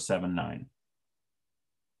 1.0079.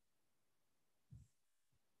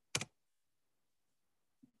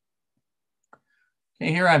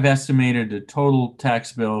 Okay, here I've estimated a total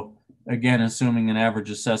tax bill, again, assuming an average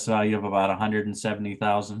assessed value of about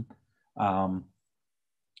 170,000.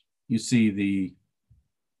 You see the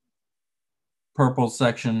purple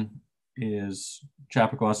section is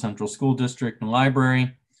Chappaqua Central School District and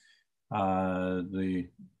Library. The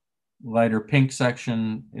lighter pink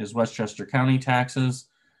section is Westchester County taxes.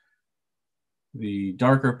 The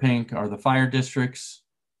darker pink are the fire districts,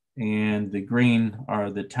 and the green are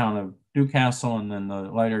the town of Newcastle, and then the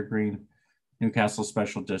lighter green, Newcastle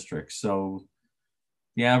Special District. So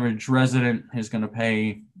the average resident is going to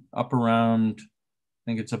pay up around, I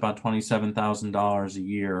think it's about $27,000 a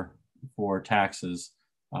year for taxes.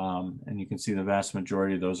 And you can see the vast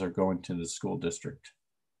majority of those are going to the school district.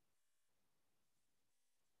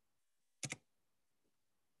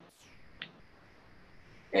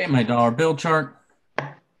 Okay, my dollar bill chart.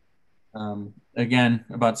 Again,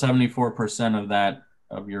 about 74% of that,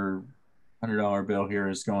 of your $100 bill here,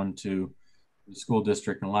 is going to the school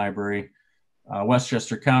district and library.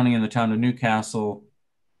 Westchester County and the town of Newcastle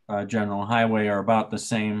general highway are about the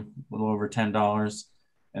same, a little over $10.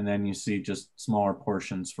 And then you see just smaller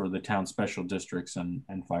portions for the town special districts and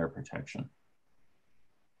fire protection.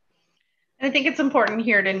 And I think it's important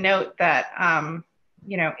here to note that,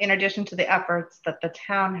 you know, in addition to the efforts that the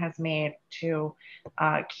town has made to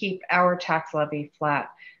keep our tax levy flat,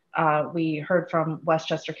 we heard from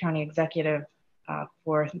Westchester County Executive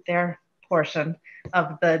for their portion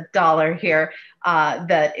of the dollar here,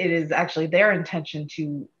 that it is actually their intention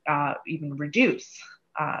to even reduce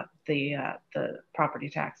the property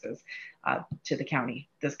taxes to the county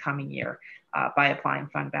this coming year by applying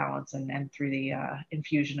fund balance and through the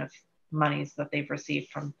infusion of monies that they've received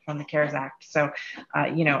from the CARES Act. So,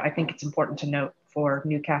 you know, I think it's important to note for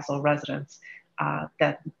Newcastle residents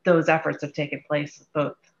that those efforts have taken place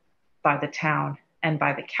both by the town and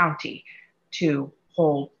by the county to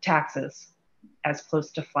hold taxes as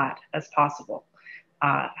close to flat as possible.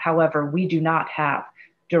 However, we do not have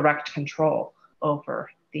direct control over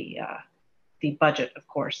the budget, of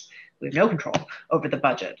course. We have no control over the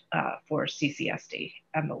budget for CCSD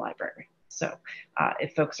and the library. So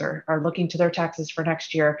if folks are looking to their taxes for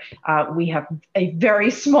next year, we have a very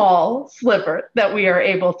small sliver that we are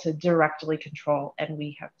able to directly control, and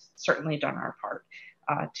we have certainly done our part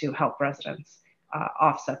to help residents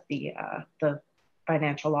offset the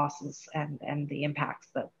financial losses and the impacts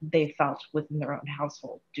that they felt within their own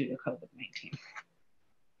household due to COVID-19.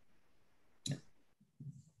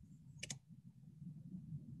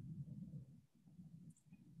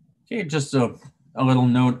 Okay, just a little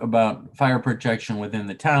note about fire protection within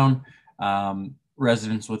the town.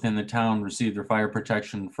 Residents within the town receive their fire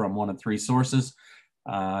protection from one of three sources.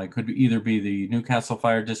 It could either be the Newcastle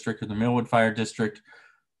Fire District or the Millwood Fire District.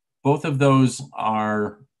 Both of those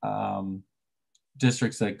are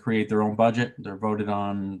districts that create their own budget. They're voted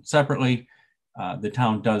on separately. The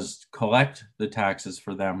town does collect the taxes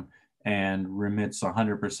for them and remits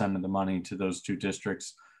 100% of the money to those two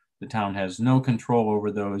districts. The town has no control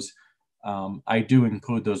over those. I do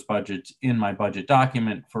include those budgets in my budget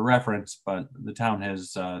document for reference, but the town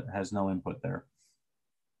has no input there.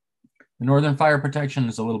 The Northern Fire Protection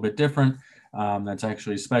is a little bit different. That's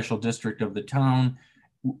actually a special district of the town.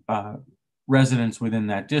 Residents within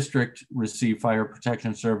that district receive fire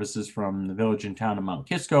protection services from the village and town of Mount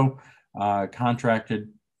Kisco,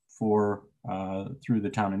 contracted for through the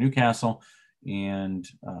town of Newcastle. And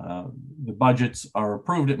the budgets are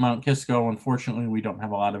approved at Mount Kisco. Unfortunately, we don't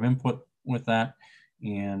have a lot of input with that,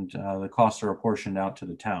 and the costs are apportioned out to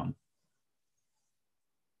the town.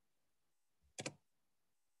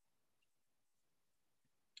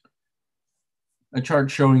 A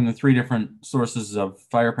chart showing the three different sources of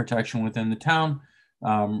fire protection within the town.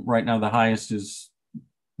 Right now, the highest is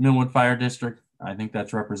Millwood Fire District. I think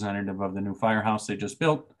that's representative of the new firehouse they just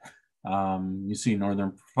built. You see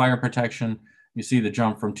Northern Fire Protection, You see the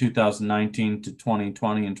jump from 2019 to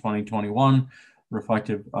 2020 and 2021,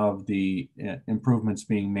 reflective of the improvements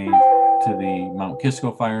being made to the Mount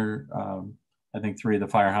Kisco fire. I think 3 of the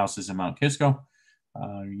firehouses in Mount Kisco.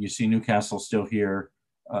 You see Newcastle still here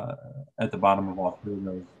at the bottom of all 3 of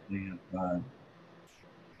those. They have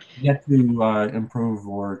yet to improve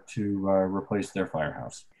or to replace their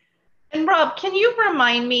firehouse. And Rob, can you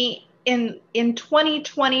remind me, in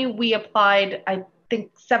 2020 we applied, I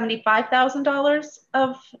think, $75,000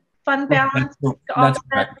 of fund balance. That's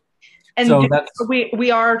correct. And so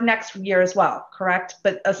we are next year as well, correct?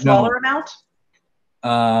 But a smaller amount?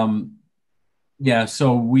 Yeah,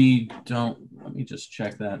 so we don't, let me just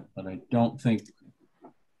check that, but I don't think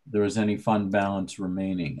there was any fund balance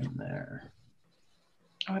remaining in there.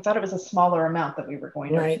 Oh, I thought it was a smaller amount that we were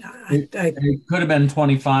going to. Right. It could have been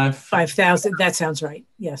 5,000. That sounds right.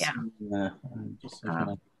 Yes. Yeah.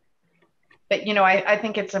 But, you know, I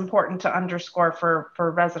think it's important to underscore for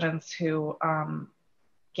residents who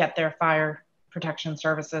get their fire protection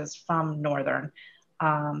services from Northern.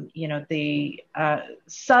 You know, the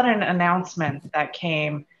sudden announcement that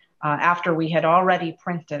came after we had already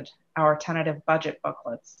printed our tentative budget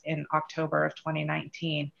booklets in October of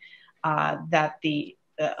 2019, that the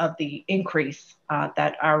increase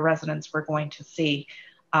that our residents were going to see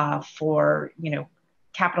for, you know,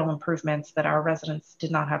 capital improvements that our residents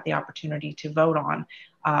did not have the opportunity to vote on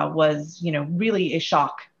was, you know, really a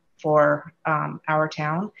shock for our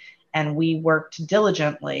town. And we worked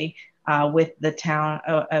diligently with the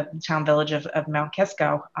town village of Mount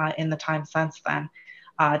Kisco in the time since then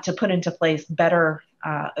to put into place better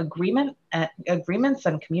agreements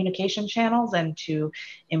and communication channels, and to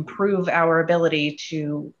improve our ability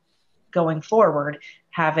to, going forward,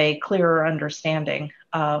 have a clearer understanding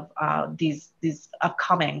of these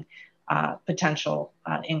upcoming potential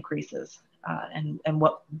increases and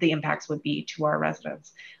what the impacts would be to our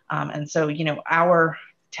residents. And so, you know, our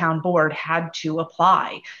town board had to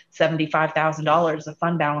apply $75,000 of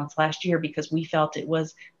fund balance last year because we felt it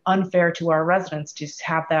was unfair to our residents to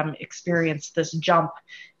have them experience this jump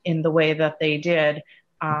in the way that they did.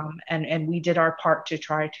 And we did our part to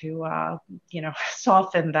try to, you know,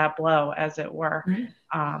 soften that blow, as it were.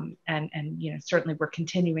 Mm-hmm. And, you know, certainly we're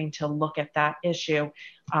continuing to look at that issue.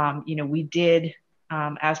 You know, we did,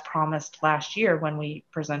 as promised last year when we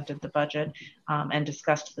presented the budget and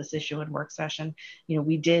discussed this issue in work session, you know,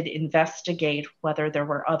 we did investigate whether there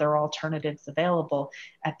were other alternatives available.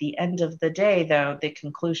 At the end of the day, though, the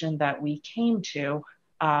conclusion that we came to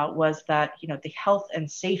was that, you know, the health and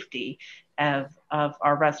safety of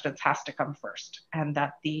our residents has to come first, and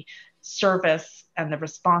that the service and the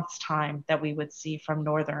response time that we would see from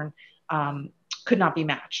Northern could not be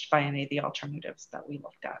matched by any of the alternatives that we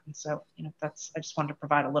looked at. And so, you know, I just wanted to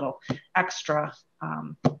provide a little extra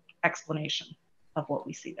explanation of what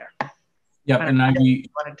we see there. Yeah, and I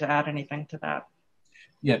wanted to add anything to that.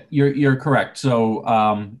 Yeah, you're correct. So,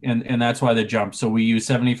 and that's why the jump. So we used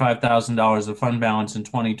 $75,000 of fund balance in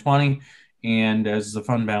 2020, and as the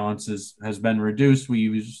fund balance has been reduced, we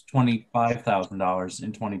used $25,000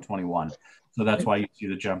 in 2021. So that's why you see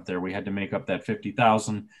the jump there. We had to make up that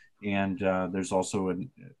 $50,000, and there's also an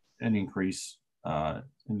increase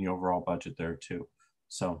in the overall budget there too.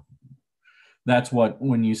 So that's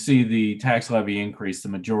when you see the tax levy increase, the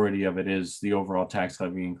majority of it is the overall tax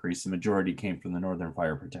levy increase. The majority came from the Northern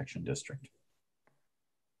Fire Protection District.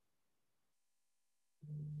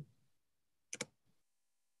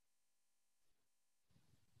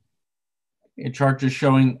 A chart just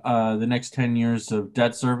showing the next 10 years of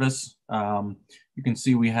debt service. You can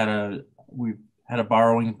see we've had a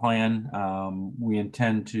borrowing plan. We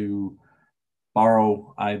intend to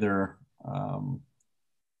borrow either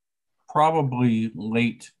probably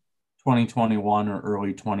late 2021 or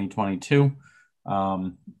early 2022.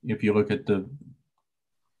 If you look at the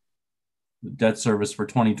debt service for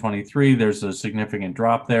 2023, there's a significant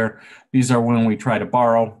drop there. These are when we try to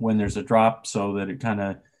borrow when there's a drop, so that it kind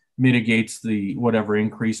of mitigates the whatever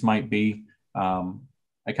increase might be.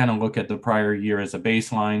 I kind of look at the prior year as a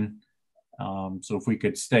baseline. So if we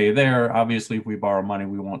could stay there, obviously if we borrow money,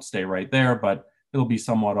 we won't stay right there, but it'll be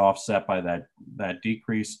somewhat offset by that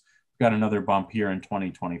decrease. We've got another bump here in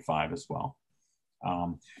 2025 as well.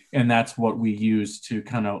 And that's what we use to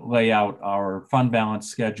kind of lay out our fund balance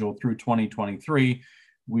schedule through 2023.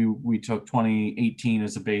 We took 2018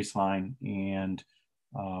 as a baseline, and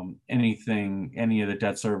any of the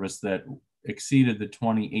debt service that exceeded the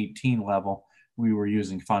 2018 level, we were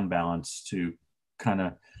using fund balance to kind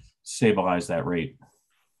of stabilize that rate.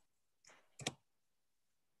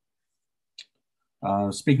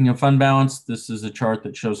 Speaking of fund balance, this is a chart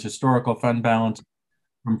that shows historical fund balance.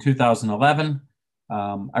 from 2011.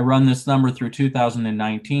 I run this number through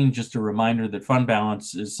 2019. Just a reminder that fund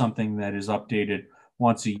balance is something that is updated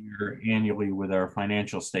once a year annually with our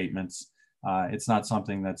financial statements. It's not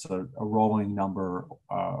something that's a rolling number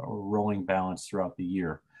or rolling balance throughout the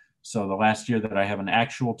year. So the last year that I have an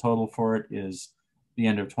actual total for it is the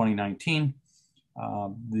end of 2019.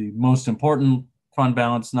 The most important fund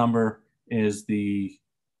balance number is the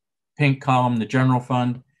pink column, the general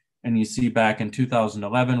fund. And you see back in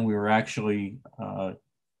 2011, we were actually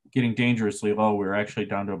getting dangerously low. We were actually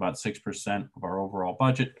down to about 6% of our overall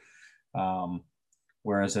budget.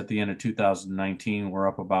 Whereas at the end of 2019, we're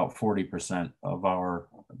up about 40% of our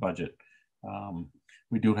budget.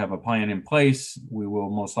 We do have a plan in place. We will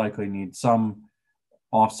most likely need some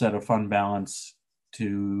offset of fund balance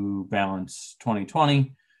to balance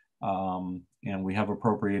 2020. And we have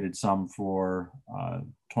appropriated some for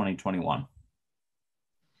 2021.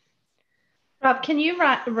 Rob, can you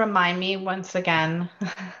remind me once again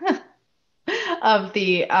of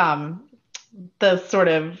the sort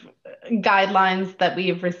of guidelines that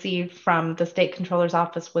we've received from the state controller's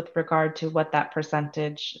office with regard to what that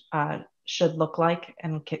percentage should look like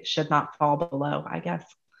and should not fall below, I guess?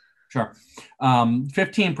 Sure.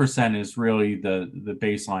 15% is really the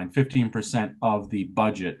baseline, 15% of the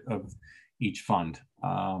budget of each fund.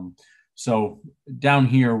 So down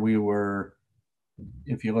here we were,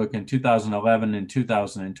 if you look in 2011 and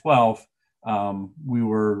 2012, we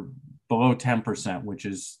were below 10%, which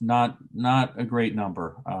is not a great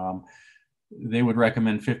number. They would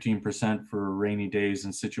recommend 15% for rainy days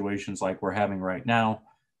and situations like we're having right now.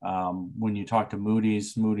 When you talk to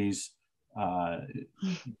Moody's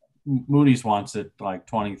wants it like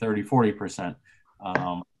 20, 30, 40%.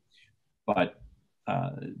 But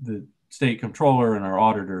the state controller and our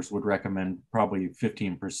auditors would recommend probably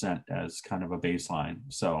 15% as kind of a baseline.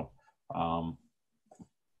 So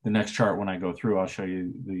the next chart, when I go through, I'll show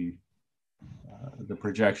you the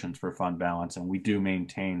projections for fund balance. And we do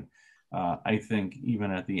maintain, I think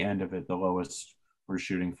even at the end of it, the lowest we're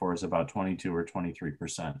shooting for is about 22 or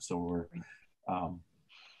 23%. So we're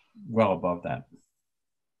well above that.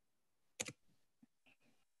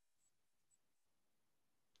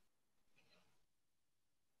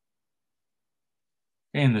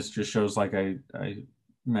 And this just shows, like I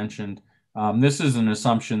mentioned, this is an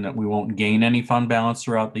assumption that we won't gain any fund balance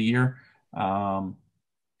throughout the year. And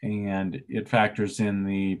it factors in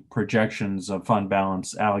the projections of fund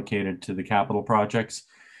balance allocated to the capital projects.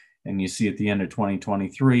 And you see at the end of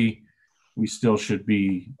 2023, we still should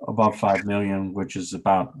be above 5 million, which is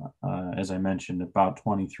about, as I mentioned, about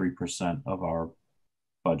 23% of our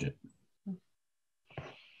budget.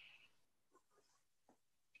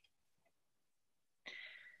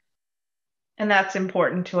 And that's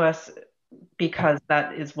important to us because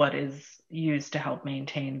that is what is used to help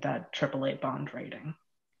maintain that AAA bond rating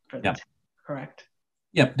for the town, correct?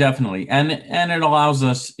 Yep, definitely. And it allows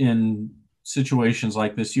us in situations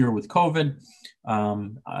like this year with COVID.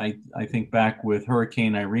 I think back with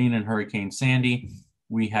Hurricane Irene and Hurricane Sandy,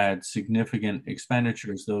 we had significant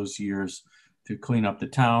expenditures those years to clean up the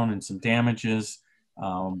town and some damages.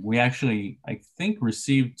 We actually, I think,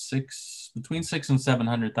 received between $600,000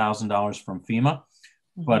 and $700,000 from FEMA,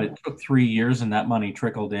 but it took 3 years and that money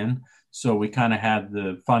trickled in. So we kind of had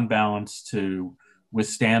the fund balance to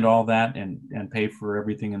withstand all that and pay for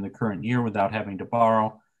everything in the current year without having to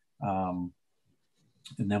borrow. And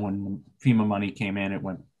then when the FEMA money came in, it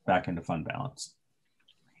went back into fund balance.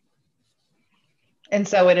 And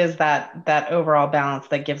so it is that overall balance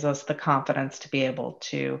that gives us the confidence to be able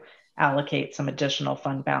to allocate some additional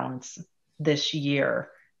fund balance this year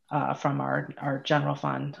from our general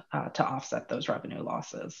fund to offset those revenue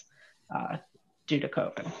losses due to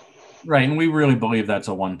COVID. Right, and we really believe that's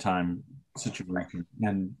a one-time situation.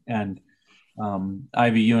 And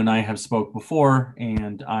Ivy, you and I have spoke before,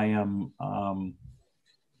 and I am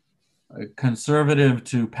a conservative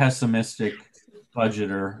to pessimistic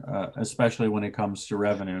budgeter, especially when it comes to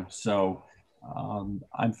revenue. So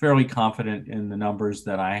I'm fairly confident in the numbers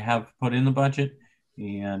that I have put in the budget,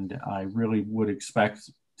 and I really would expect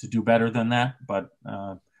to do better than that, but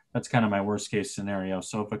that's kind of my worst case scenario.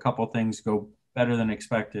 So if a couple of things go better than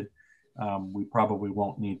expected, we probably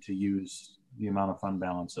won't need to use the amount of fund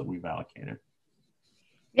balance that we've allocated.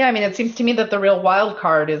 Yeah, I mean, it seems to me that the real wild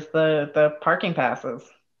card is the parking passes,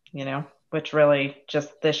 which really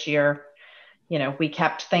just this year, we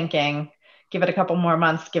kept thinking, give it a couple more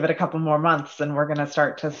months, and we're going to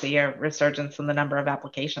start to see a resurgence in the number of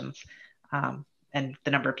applications and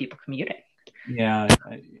the number of people commuting. Yeah,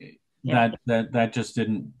 that just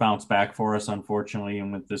didn't bounce back for us, unfortunately.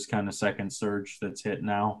 And with this kind of second surge that's hit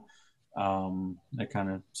now, That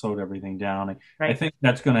kind of slowed everything down. Right. I think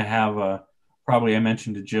that's going to have probably, I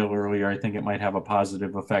mentioned to Jill earlier, I think it might have a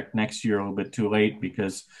positive effect next year, a little bit too late,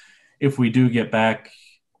 because if we do get back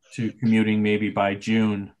to commuting maybe by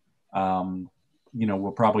June,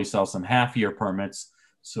 we'll probably sell some half-year permits.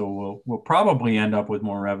 So we'll probably end up with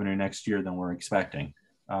more revenue next year than we're expecting.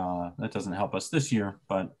 That doesn't help us this year,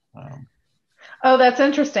 but. Oh, that's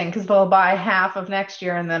interesting, because they'll buy half of next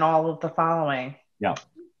year and then all of the following. Yeah.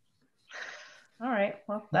 All right.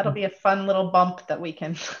 Well, that'll be a fun little bump that we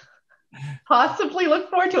can possibly look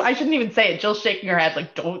forward to. I shouldn't even say it. Jill's shaking her head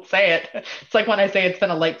like, don't say it. It's like when I say it's been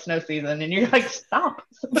a light snow season and you're like, stop.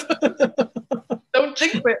 Don't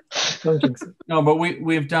jinx it. Don't jinx it. No, but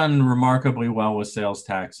we've done remarkably well with sales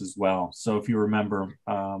tax as well. So if you remember,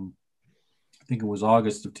 I think it was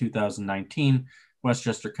August of 2019,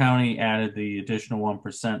 Westchester County added the additional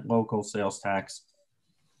 1% local sales tax.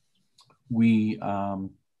 We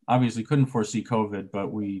obviously couldn't foresee COVID,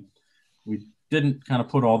 but we didn't kind of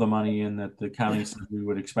put all the money in that the county said we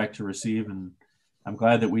would expect to receive. And I'm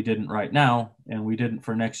glad that we didn't right now, and we didn't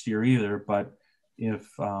for next year either. But if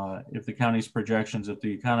the county's projections, if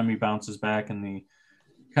the economy bounces back and the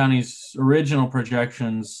county's original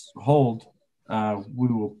projections hold, we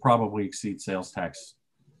will probably exceed sales tax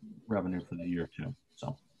revenue for the year too.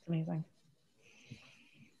 So amazing.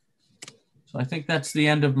 So I think that's the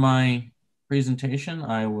end of my presentation.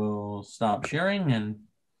 I will stop sharing and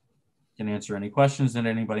can answer any questions that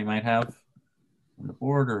anybody might have on the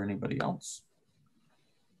board or anybody else.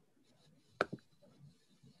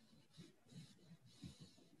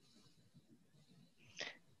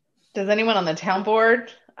 Does anyone on the town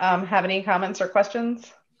board have any comments or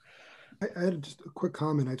questions? I had just a quick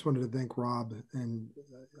comment. I just wanted to thank Rob and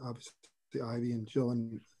obviously Ivy and Jill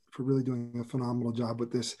for really doing a phenomenal job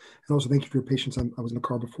with this. And also thank you for your patience. I was in the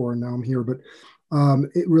car before and now I'm here, but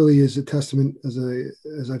it really is a testament,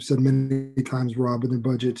 as I've said many times, Rob, in the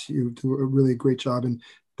budget, you do a really great job. And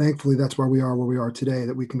thankfully that's why we are where we are today,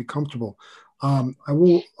 that we can be comfortable. I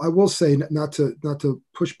will say, not to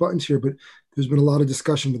push buttons here, but there's been a lot of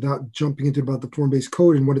discussion without jumping into about the form-based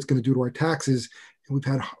code and what it's going to do to our taxes. And we've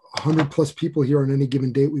had 100 plus people here on any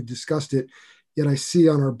given date. We've discussed it. Yet I see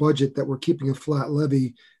on our budget that we're keeping a flat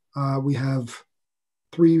levy. We have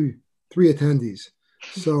three attendees.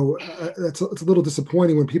 So it's a little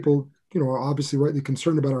disappointing when people, are obviously rightly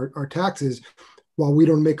concerned about our taxes. While we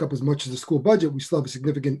don't make up as much as the school budget, we still have a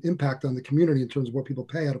significant impact on the community in terms of what people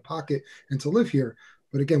pay out of pocket and to live here.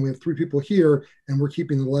 But again, we have 3 people here and we're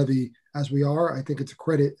keeping the levy as we are. I think it's a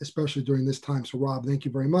credit, especially during this time. So Rob, thank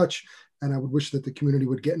you very much. And I would wish that the community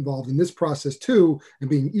would get involved in this process too, and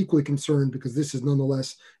being equally concerned, because this is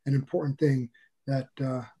nonetheless an important thing that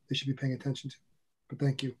they should be paying attention to. But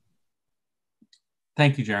thank you.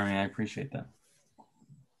 Thank you, Jeremy. I appreciate that.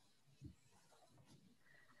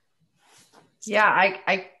 Yeah,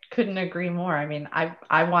 I couldn't agree more. I mean,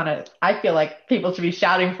 I feel like people should be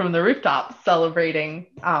shouting from the rooftops celebrating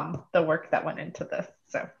the work that went into this.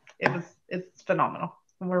 So it's phenomenal.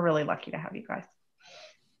 And we're really lucky to have you guys.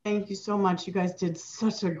 Thank you so much. You guys did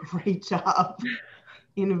such a great job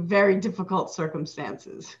in very difficult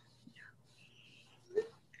circumstances.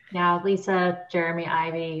 Yeah, Lisa, Jeremy,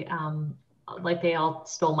 Ivy, like they all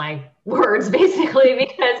stole my words basically,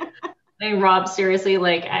 because Rob, seriously,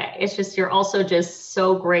 it's just, you're also just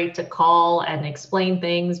so great to call and explain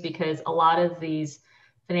things, because a lot of these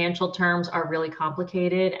financial terms are really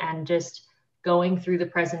complicated, and just going through the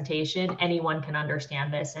presentation, anyone can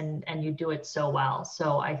understand this, and you do it so well.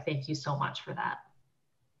 So I thank you so much for that.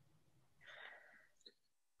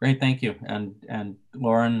 Great, thank you. And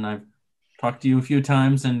Lauren, I've talked to you a few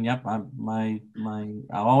times, and yep, I'll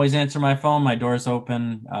always answer my phone. My door's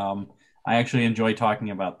open. I actually enjoy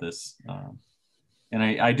talking about this. And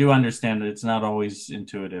I do understand that it's not always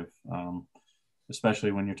intuitive,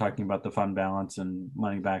 especially when you're talking about the fund balance and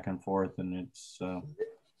money back and forth, and it's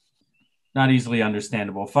not easily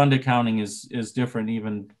understandable. Fund accounting is different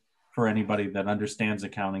even for anybody that understands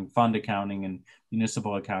accounting. Fund accounting and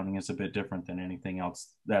municipal accounting is a bit different than anything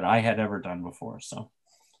else that I had ever done before. So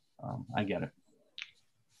I get it.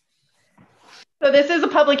 So this is a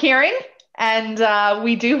public hearing, and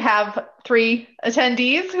we do have 3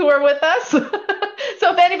 attendees who are with us. So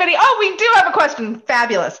if anybody, we do have a question.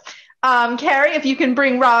 Fabulous. Carrie, if you can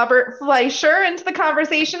bring Robert Fleischer into the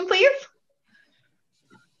conversation, please.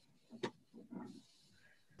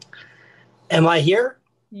 Am I here?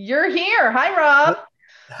 You're here. Hi, Rob.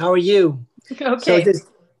 How are you? Okay. So just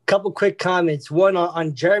a couple quick comments. One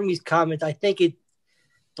on Jeremy's comment. I think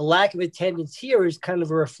the lack of attendance here is kind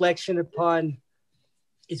of a reflection upon,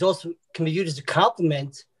 it also can be viewed as a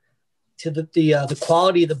compliment to the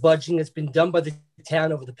quality of the budgeting that's been done by the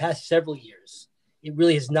town over the past several years. It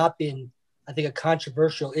really has not been, I think, a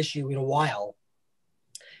controversial issue in a while.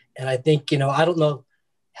 And I think, I don't know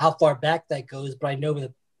how far back that goes, but I know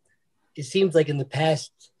that it seems like in the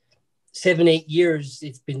past 7-8 years,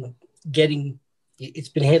 it's been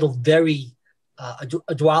handled very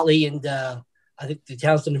adroitly, and I think the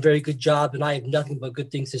town's done a very good job, and I have nothing but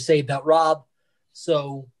good things to say about Rob.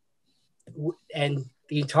 So, and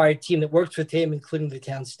the entire team that works with him, including the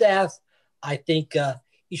town staff, I think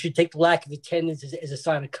you should take the lack of attendance as a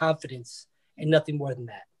sign of confidence and nothing more than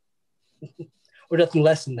that, or nothing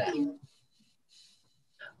less than that.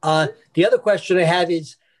 The other question I have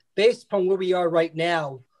is, based upon where we are right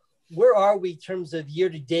now, where are we in terms of year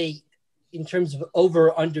to date, in terms of over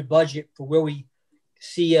or under budget for where we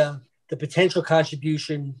see the potential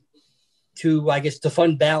contribution to, I guess, the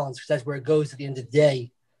fund balance, because that's where it goes at the end of the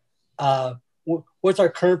day. What's our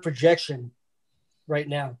current projection right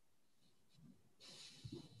now?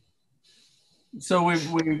 So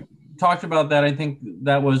we talked about that. I think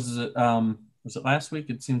that was it last week?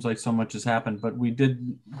 It seems like so much has happened, but we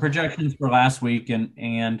did projections for last week,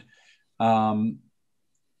 and I've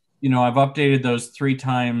updated those 3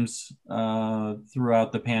 times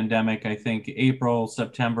throughout the pandemic. I think April,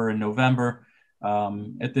 September, and November.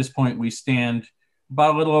 At this point, we stand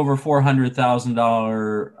about a little over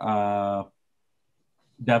 $400,000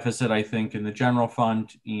 deficit, I think, in the general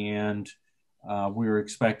fund, and we were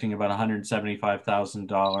expecting about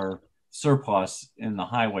 $175,000 surplus in the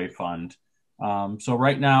highway fund. So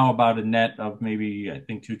right now, about a net of maybe, I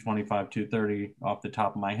think, 225, 230 off the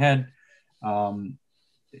top of my head. Again,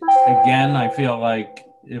 I feel like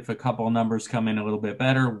if a couple of numbers come in a little bit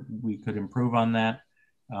better, we could improve on that.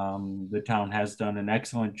 The town has done an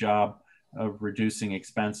excellent job of reducing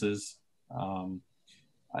expenses.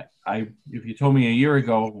 If you told me a year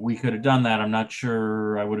ago we could have done that, I'm not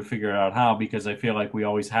sure I would have figured out how, because I feel like we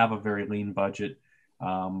always have a very lean budget.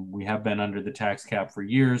 We have been under the tax cap for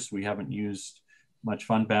years. We haven't used much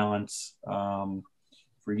fund balance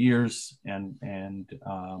for years, and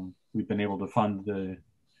we've been able to fund the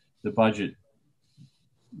budget,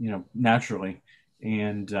 naturally.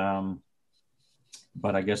 And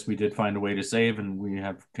but I guess we did find a way to save, and we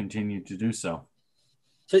have continued to do so.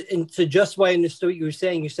 So just so I understood what you were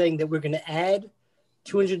saying, you're saying that we're going to add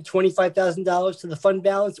 $225,000 to the fund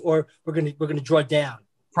balance, or we're going to draw down?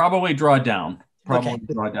 Probably draw down.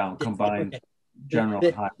 Combined general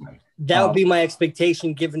and highway. That would be my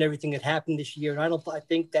expectation, given everything that happened this year. And I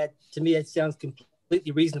think that, to me, that sounds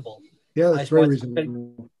completely reasonable. Yeah, that's very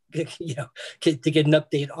reasonable. To get an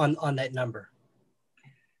update on that number.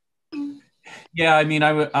 Yeah, I mean,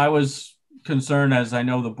 I was concerned, as I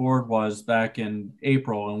know the board was back in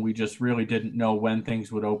April, and we just really didn't know when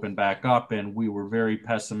things would open back up, and we were very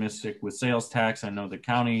pessimistic with sales tax. I know the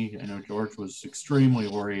county, George was extremely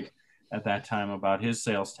worried at that time about his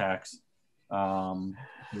sales tax.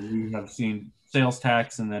 We have seen sales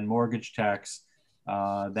tax and then mortgage tax.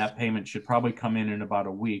 That payment should probably come in about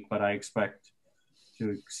a week, but I expect to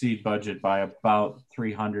exceed budget by about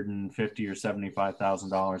 $350,000 or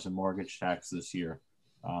 $75,000 in mortgage tax this year.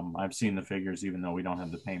 I've seen the figures, even though we don't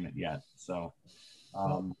have the payment yet. So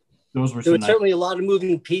those were certainly a lot of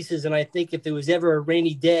moving pieces, and I think if there was ever a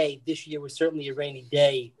rainy day, this year was certainly a rainy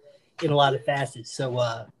day in a lot of facets.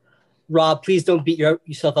 So, Rob, please don't beat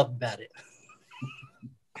yourself up about it.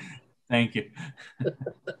 Thank you.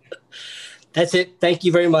 That's it. Thank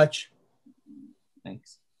you very much.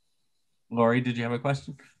 Thanks. Lori, did you have a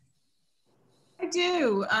question? I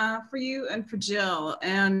do, for you and for Jill.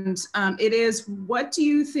 And it is, what do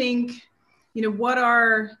you think, what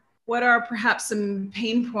are perhaps some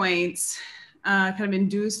pain points kind of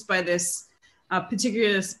induced by this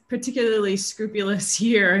particularly scrupulous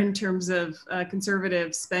year in terms of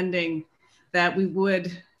conservative spending that we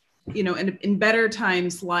would, in better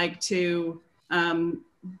times like to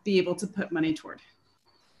be able to put money toward?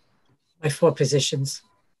 My 4 positions.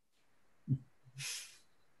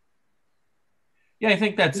 Yeah, I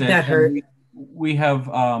think that's it. That hurt. We have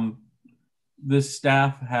this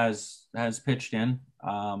staff has pitched in.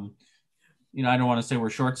 I don't want to say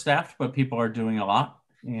we're short-staffed, but people are doing a lot,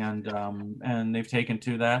 and they've taken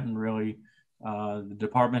to that, and really the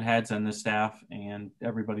department heads and the staff, and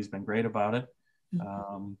everybody's been great about it.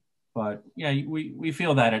 But yeah, we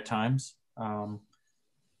feel that at times,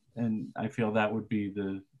 and I feel that would be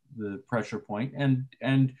the pressure point.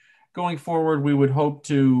 And going forward, we would hope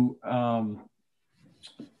to.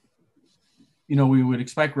 We would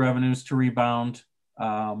expect revenues to rebound.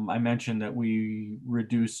 I mentioned that we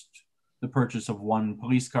reduced the purchase of 1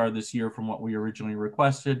 police car this year from what we originally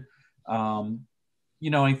requested.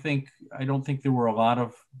 I don't think there were a lot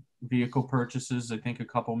of vehicle purchases. I think a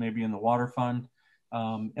couple maybe in the water fund.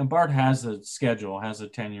 And Bart has a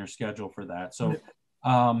 10-year schedule for that. So,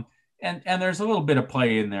 and there's a little bit of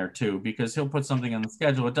play in there too, because he'll put something on the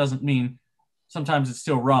schedule. It doesn't mean sometimes it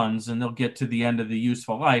still runs and they'll get to the end of the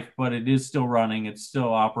useful life, but it is still running. It's still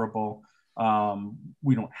operable.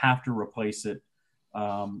 We don't have to replace it.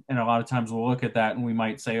 And a lot of times we'll look at that and we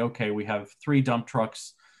might say, okay, we have 3 dump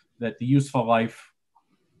trucks that the useful life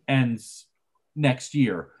ends next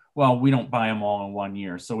year. Well, we don't buy them all in 1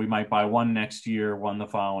 year. So we might buy one next year, one the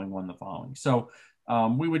following. So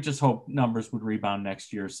we would just hope numbers would rebound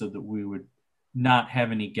next year so that we would not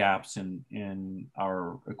have any gaps in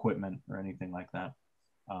our equipment or anything like that.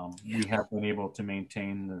 We have been able to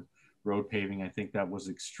maintain the road paving. I think that was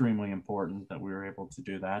extremely important that we were able to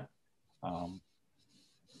do that.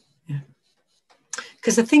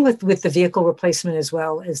 Because the thing with the vehicle replacement as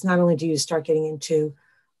well is not only do you start getting into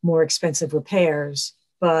more expensive repairs,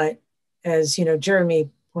 but as Jeremy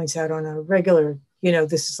points out on a regular,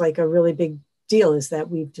 this is like a really big deal, is that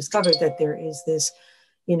we've discovered that there is this,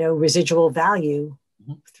 residual value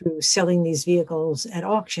through selling these vehicles at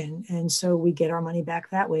auction. And so we get our money back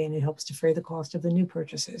that way, and it helps defray the cost of the new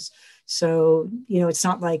purchases. So, it's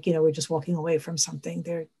not like, we're just walking away from something.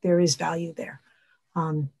 There is value there.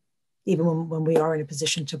 Even when we are in a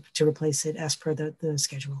position to replace it as per the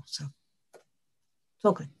schedule. So it's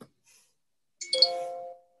all good.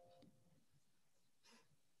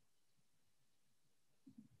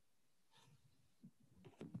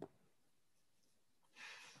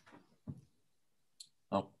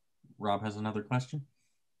 Oh, Rob has another question.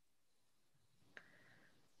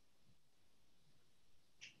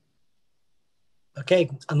 Okay,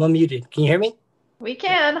 I'm unmuted. Can you hear me? We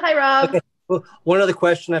can. Hi, Rob. Okay. Well, one other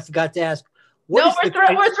question I forgot to ask. We're thrilled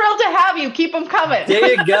to have you. Keep them coming.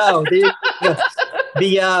 There you go.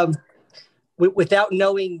 Without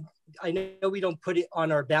knowing, I know we don't put it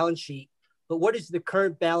on our balance sheet, but what is the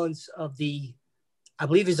current balance of the, I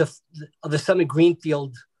believe is of the Summit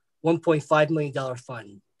Greenfield $1.5 million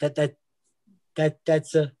fund? That's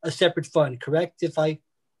a separate fund, correct?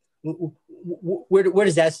 Where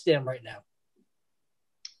does that stand right now?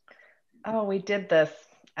 Oh, we did this,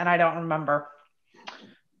 and I don't remember.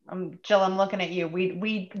 Jill, I'm looking at you.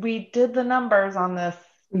 We did the numbers on this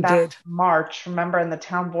back March. Remember, and the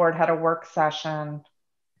town board had a work session.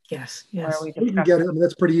 Yes. Where we can get it. I mean,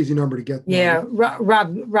 that's a pretty easy number to get. Yeah,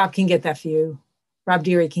 Rob can get that for you. Rob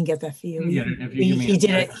Deary can get that for you.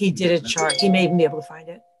 He did a chart. He may even be able to find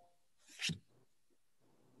it.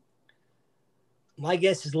 My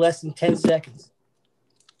guess is less than 10 seconds.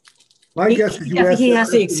 My guess is he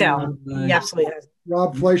has the Excel. He absolutely has.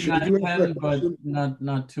 Rob Fleischer, did you ask that but question?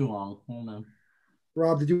 not too long. Hold on.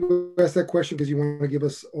 Rob, did you ask that question because you want to give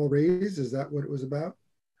us all raise? Is that what it was about?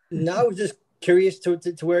 No, I was just curious to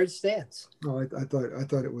where it stands. Oh, I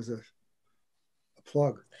thought it was a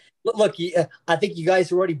plug. Look, I think you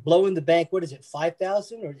guys are already blowing the bank. What is it,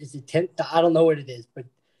 5,000 or is it 10? I don't know what it is, but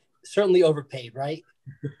certainly overpaid, right?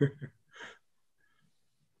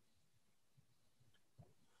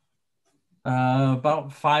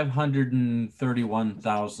 About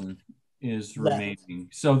 531,000 is remaining.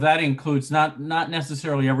 So that includes not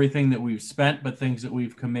necessarily everything that we've spent, but things that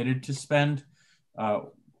we've committed to spend,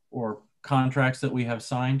 or contracts that we have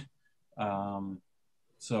signed.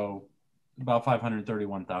 So about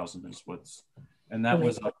 531,000 is and that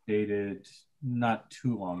was updated not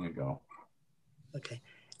too long ago. Okay.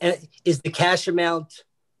 And is the cash amount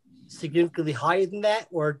significantly higher than that,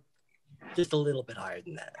 or just a little bit higher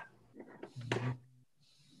than that?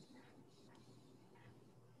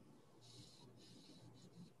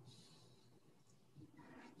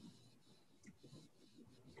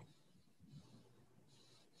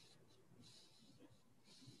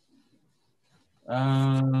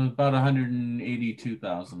 About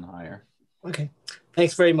 182,000 higher. Okay.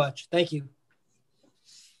 Thanks very much. Thank you.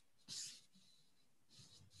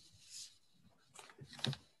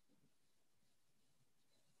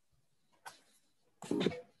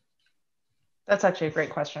 That's actually a great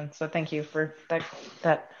question. So thank you for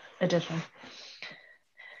that addition.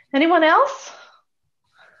 Anyone else?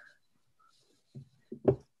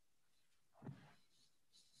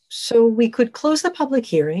 So we could close the public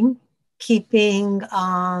hearing, keeping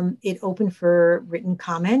it open for written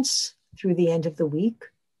comments through the end of the week.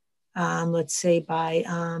 Let's say by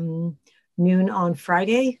noon on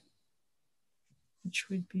Friday, which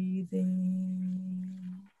would be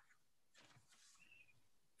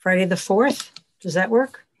Friday the 4th. Does that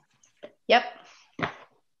work? Yep.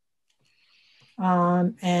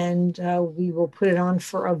 And we will put it on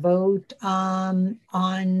for a vote on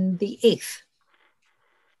the 8th.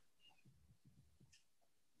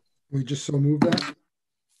 We just so move that.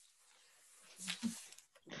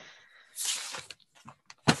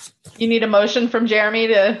 You need a motion from Jeremy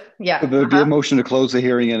to, yeah. There'd be a motion to close the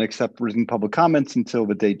hearing and accept written public comments until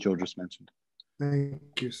the date Joe just mentioned. Thank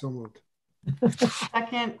you. So moved.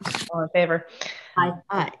 Second. All in favor? Aye.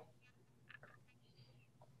 Aye.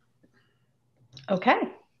 Okay.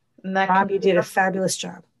 And that Rob, you did a fabulous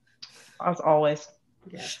job. as always.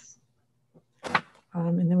 Yes.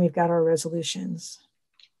 And then we've got our resolutions.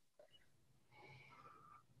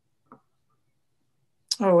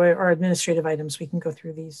 Oh, our administrative items. We can go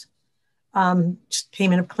through these. Just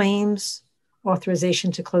payment of claims,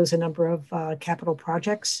 authorization to close a number of capital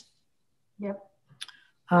projects. Yep.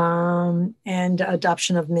 And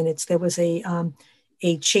adoption of minutes. There was a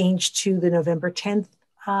change to the November 10th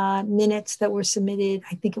minutes that were submitted.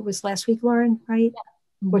 I think it was last week, Lauren, right? Yeah.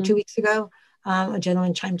 Or 2 weeks ago. A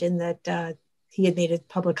gentleman chimed in that he had made a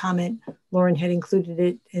public comment. Lauren had included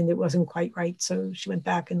it and it wasn't quite right. So she went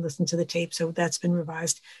back and listened to the tape. So that's been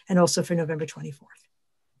revised, and also for November 24th.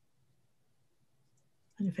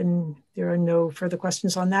 And if there are no further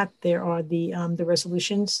questions on that, there are the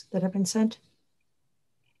resolutions that have been sent,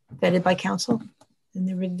 vetted by council, and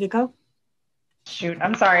they're ready to go. Shoot,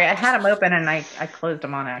 I'm sorry. I had them open and I closed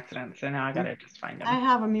them on accident. So now I got to just find them. I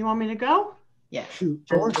have them. You want me to go? Yeah. Shoot,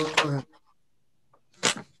 go ahead.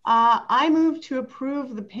 I move to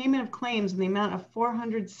approve the payment of claims in the amount of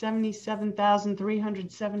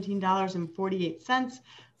 $477,317.48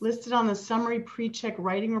 listed on the summary pre-check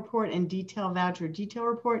writing report and detail voucher detail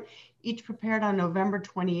report, each prepared on November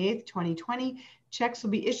 28th, 2020. Checks will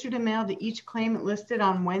be issued and mailed to each claimant listed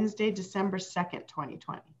on Wednesday, December 2nd,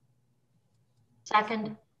 2020.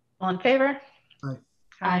 Second. All in favor? Aye.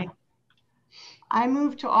 Aye. I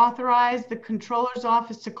move to authorize the Controller's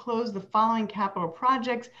Office to close the following capital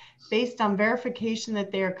projects based on verification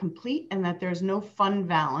that they are complete and that there's no fund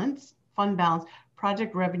balance,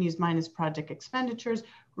 project revenues minus project expenditures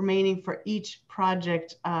remaining for each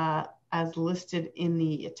project as listed in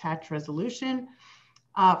the attached resolution.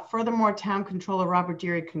 Furthermore, Town Controller Robert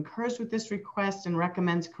Deary concurs with this request and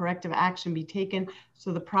recommends corrective action be taken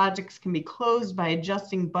so the projects can be closed by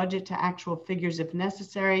adjusting budget to actual figures if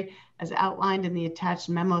necessary, as outlined in the attached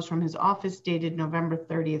memos from his office dated November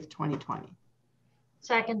 30th, 2020.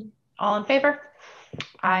 Second. All in favor?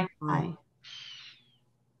 Aye. Aye.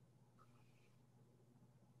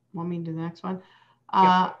 Want me to do the next one?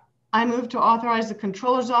 I move to authorize the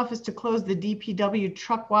Controller's Office to close the DPW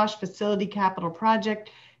truck wash facility capital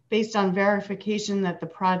project based on verification that the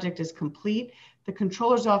project is complete. The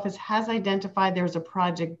Controller's Office has identified there is a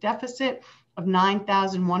project deficit of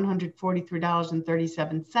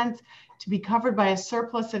 $9,143.37 to be covered by a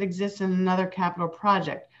surplus that exists in another capital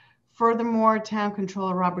project. Furthermore, Town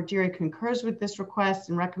Controller Robert Deary concurs with this request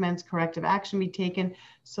and recommends corrective action be taken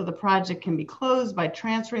so the project can be closed by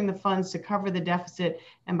transferring the funds to cover the deficit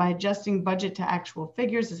and by adjusting budget to actual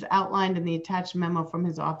figures as outlined in the attached memo from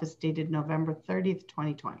his office dated November 30th,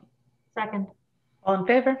 2020. Second. All in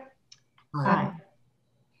favor? Aye.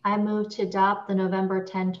 I move to adopt the November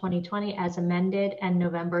 10, 2020 as amended and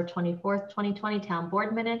November 24th, 2020 Town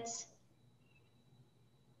Board minutes.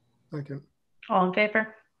 Second. All in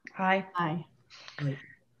favor? Aye. Aye. Aye.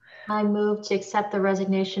 I move to accept the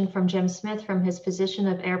resignation from Jim Smith from his position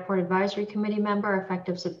of Airport Advisory Committee member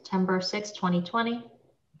effective September 6, 2020.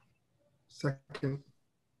 Second.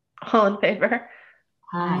 All in favor?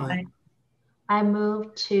 Aye. I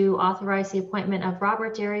move to authorize the appointment of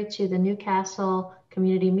Robert Deary to the Newcastle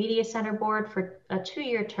Community Media Center Board for a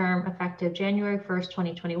 2-year term effective January 1st,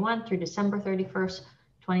 2021 through December 31st,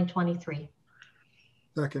 2023.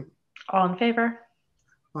 Second. All in favor?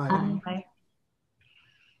 Aye. Aye.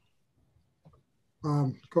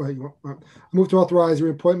 Go ahead. I move to authorize the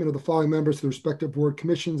reappointment of the following members to the respective board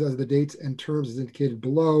commissions as the dates and terms as indicated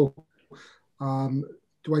below. Do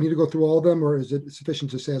I need to go through all of them, or is it sufficient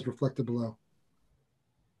to say as reflected below?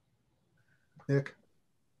 Nick?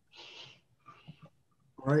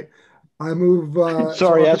 All right. I move.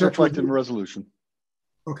 Sorry, as reflected in the resolution.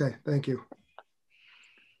 Okay, thank you.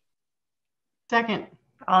 Second.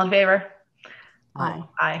 All in favor? Aye.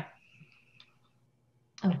 Aye.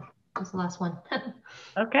 Oh, that's the last one.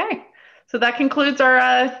 Okay. So that concludes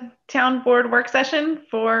our town board work session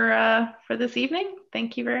for this evening.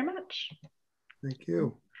 Thank you very much. Thank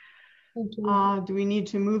you. Thank you. Do we need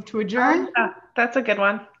to move to adjourn? That's a good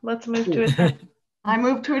one. Let's move to adjourn. I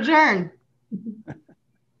move to adjourn.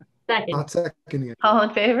 Second. Not seconding it. All in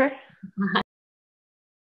favor?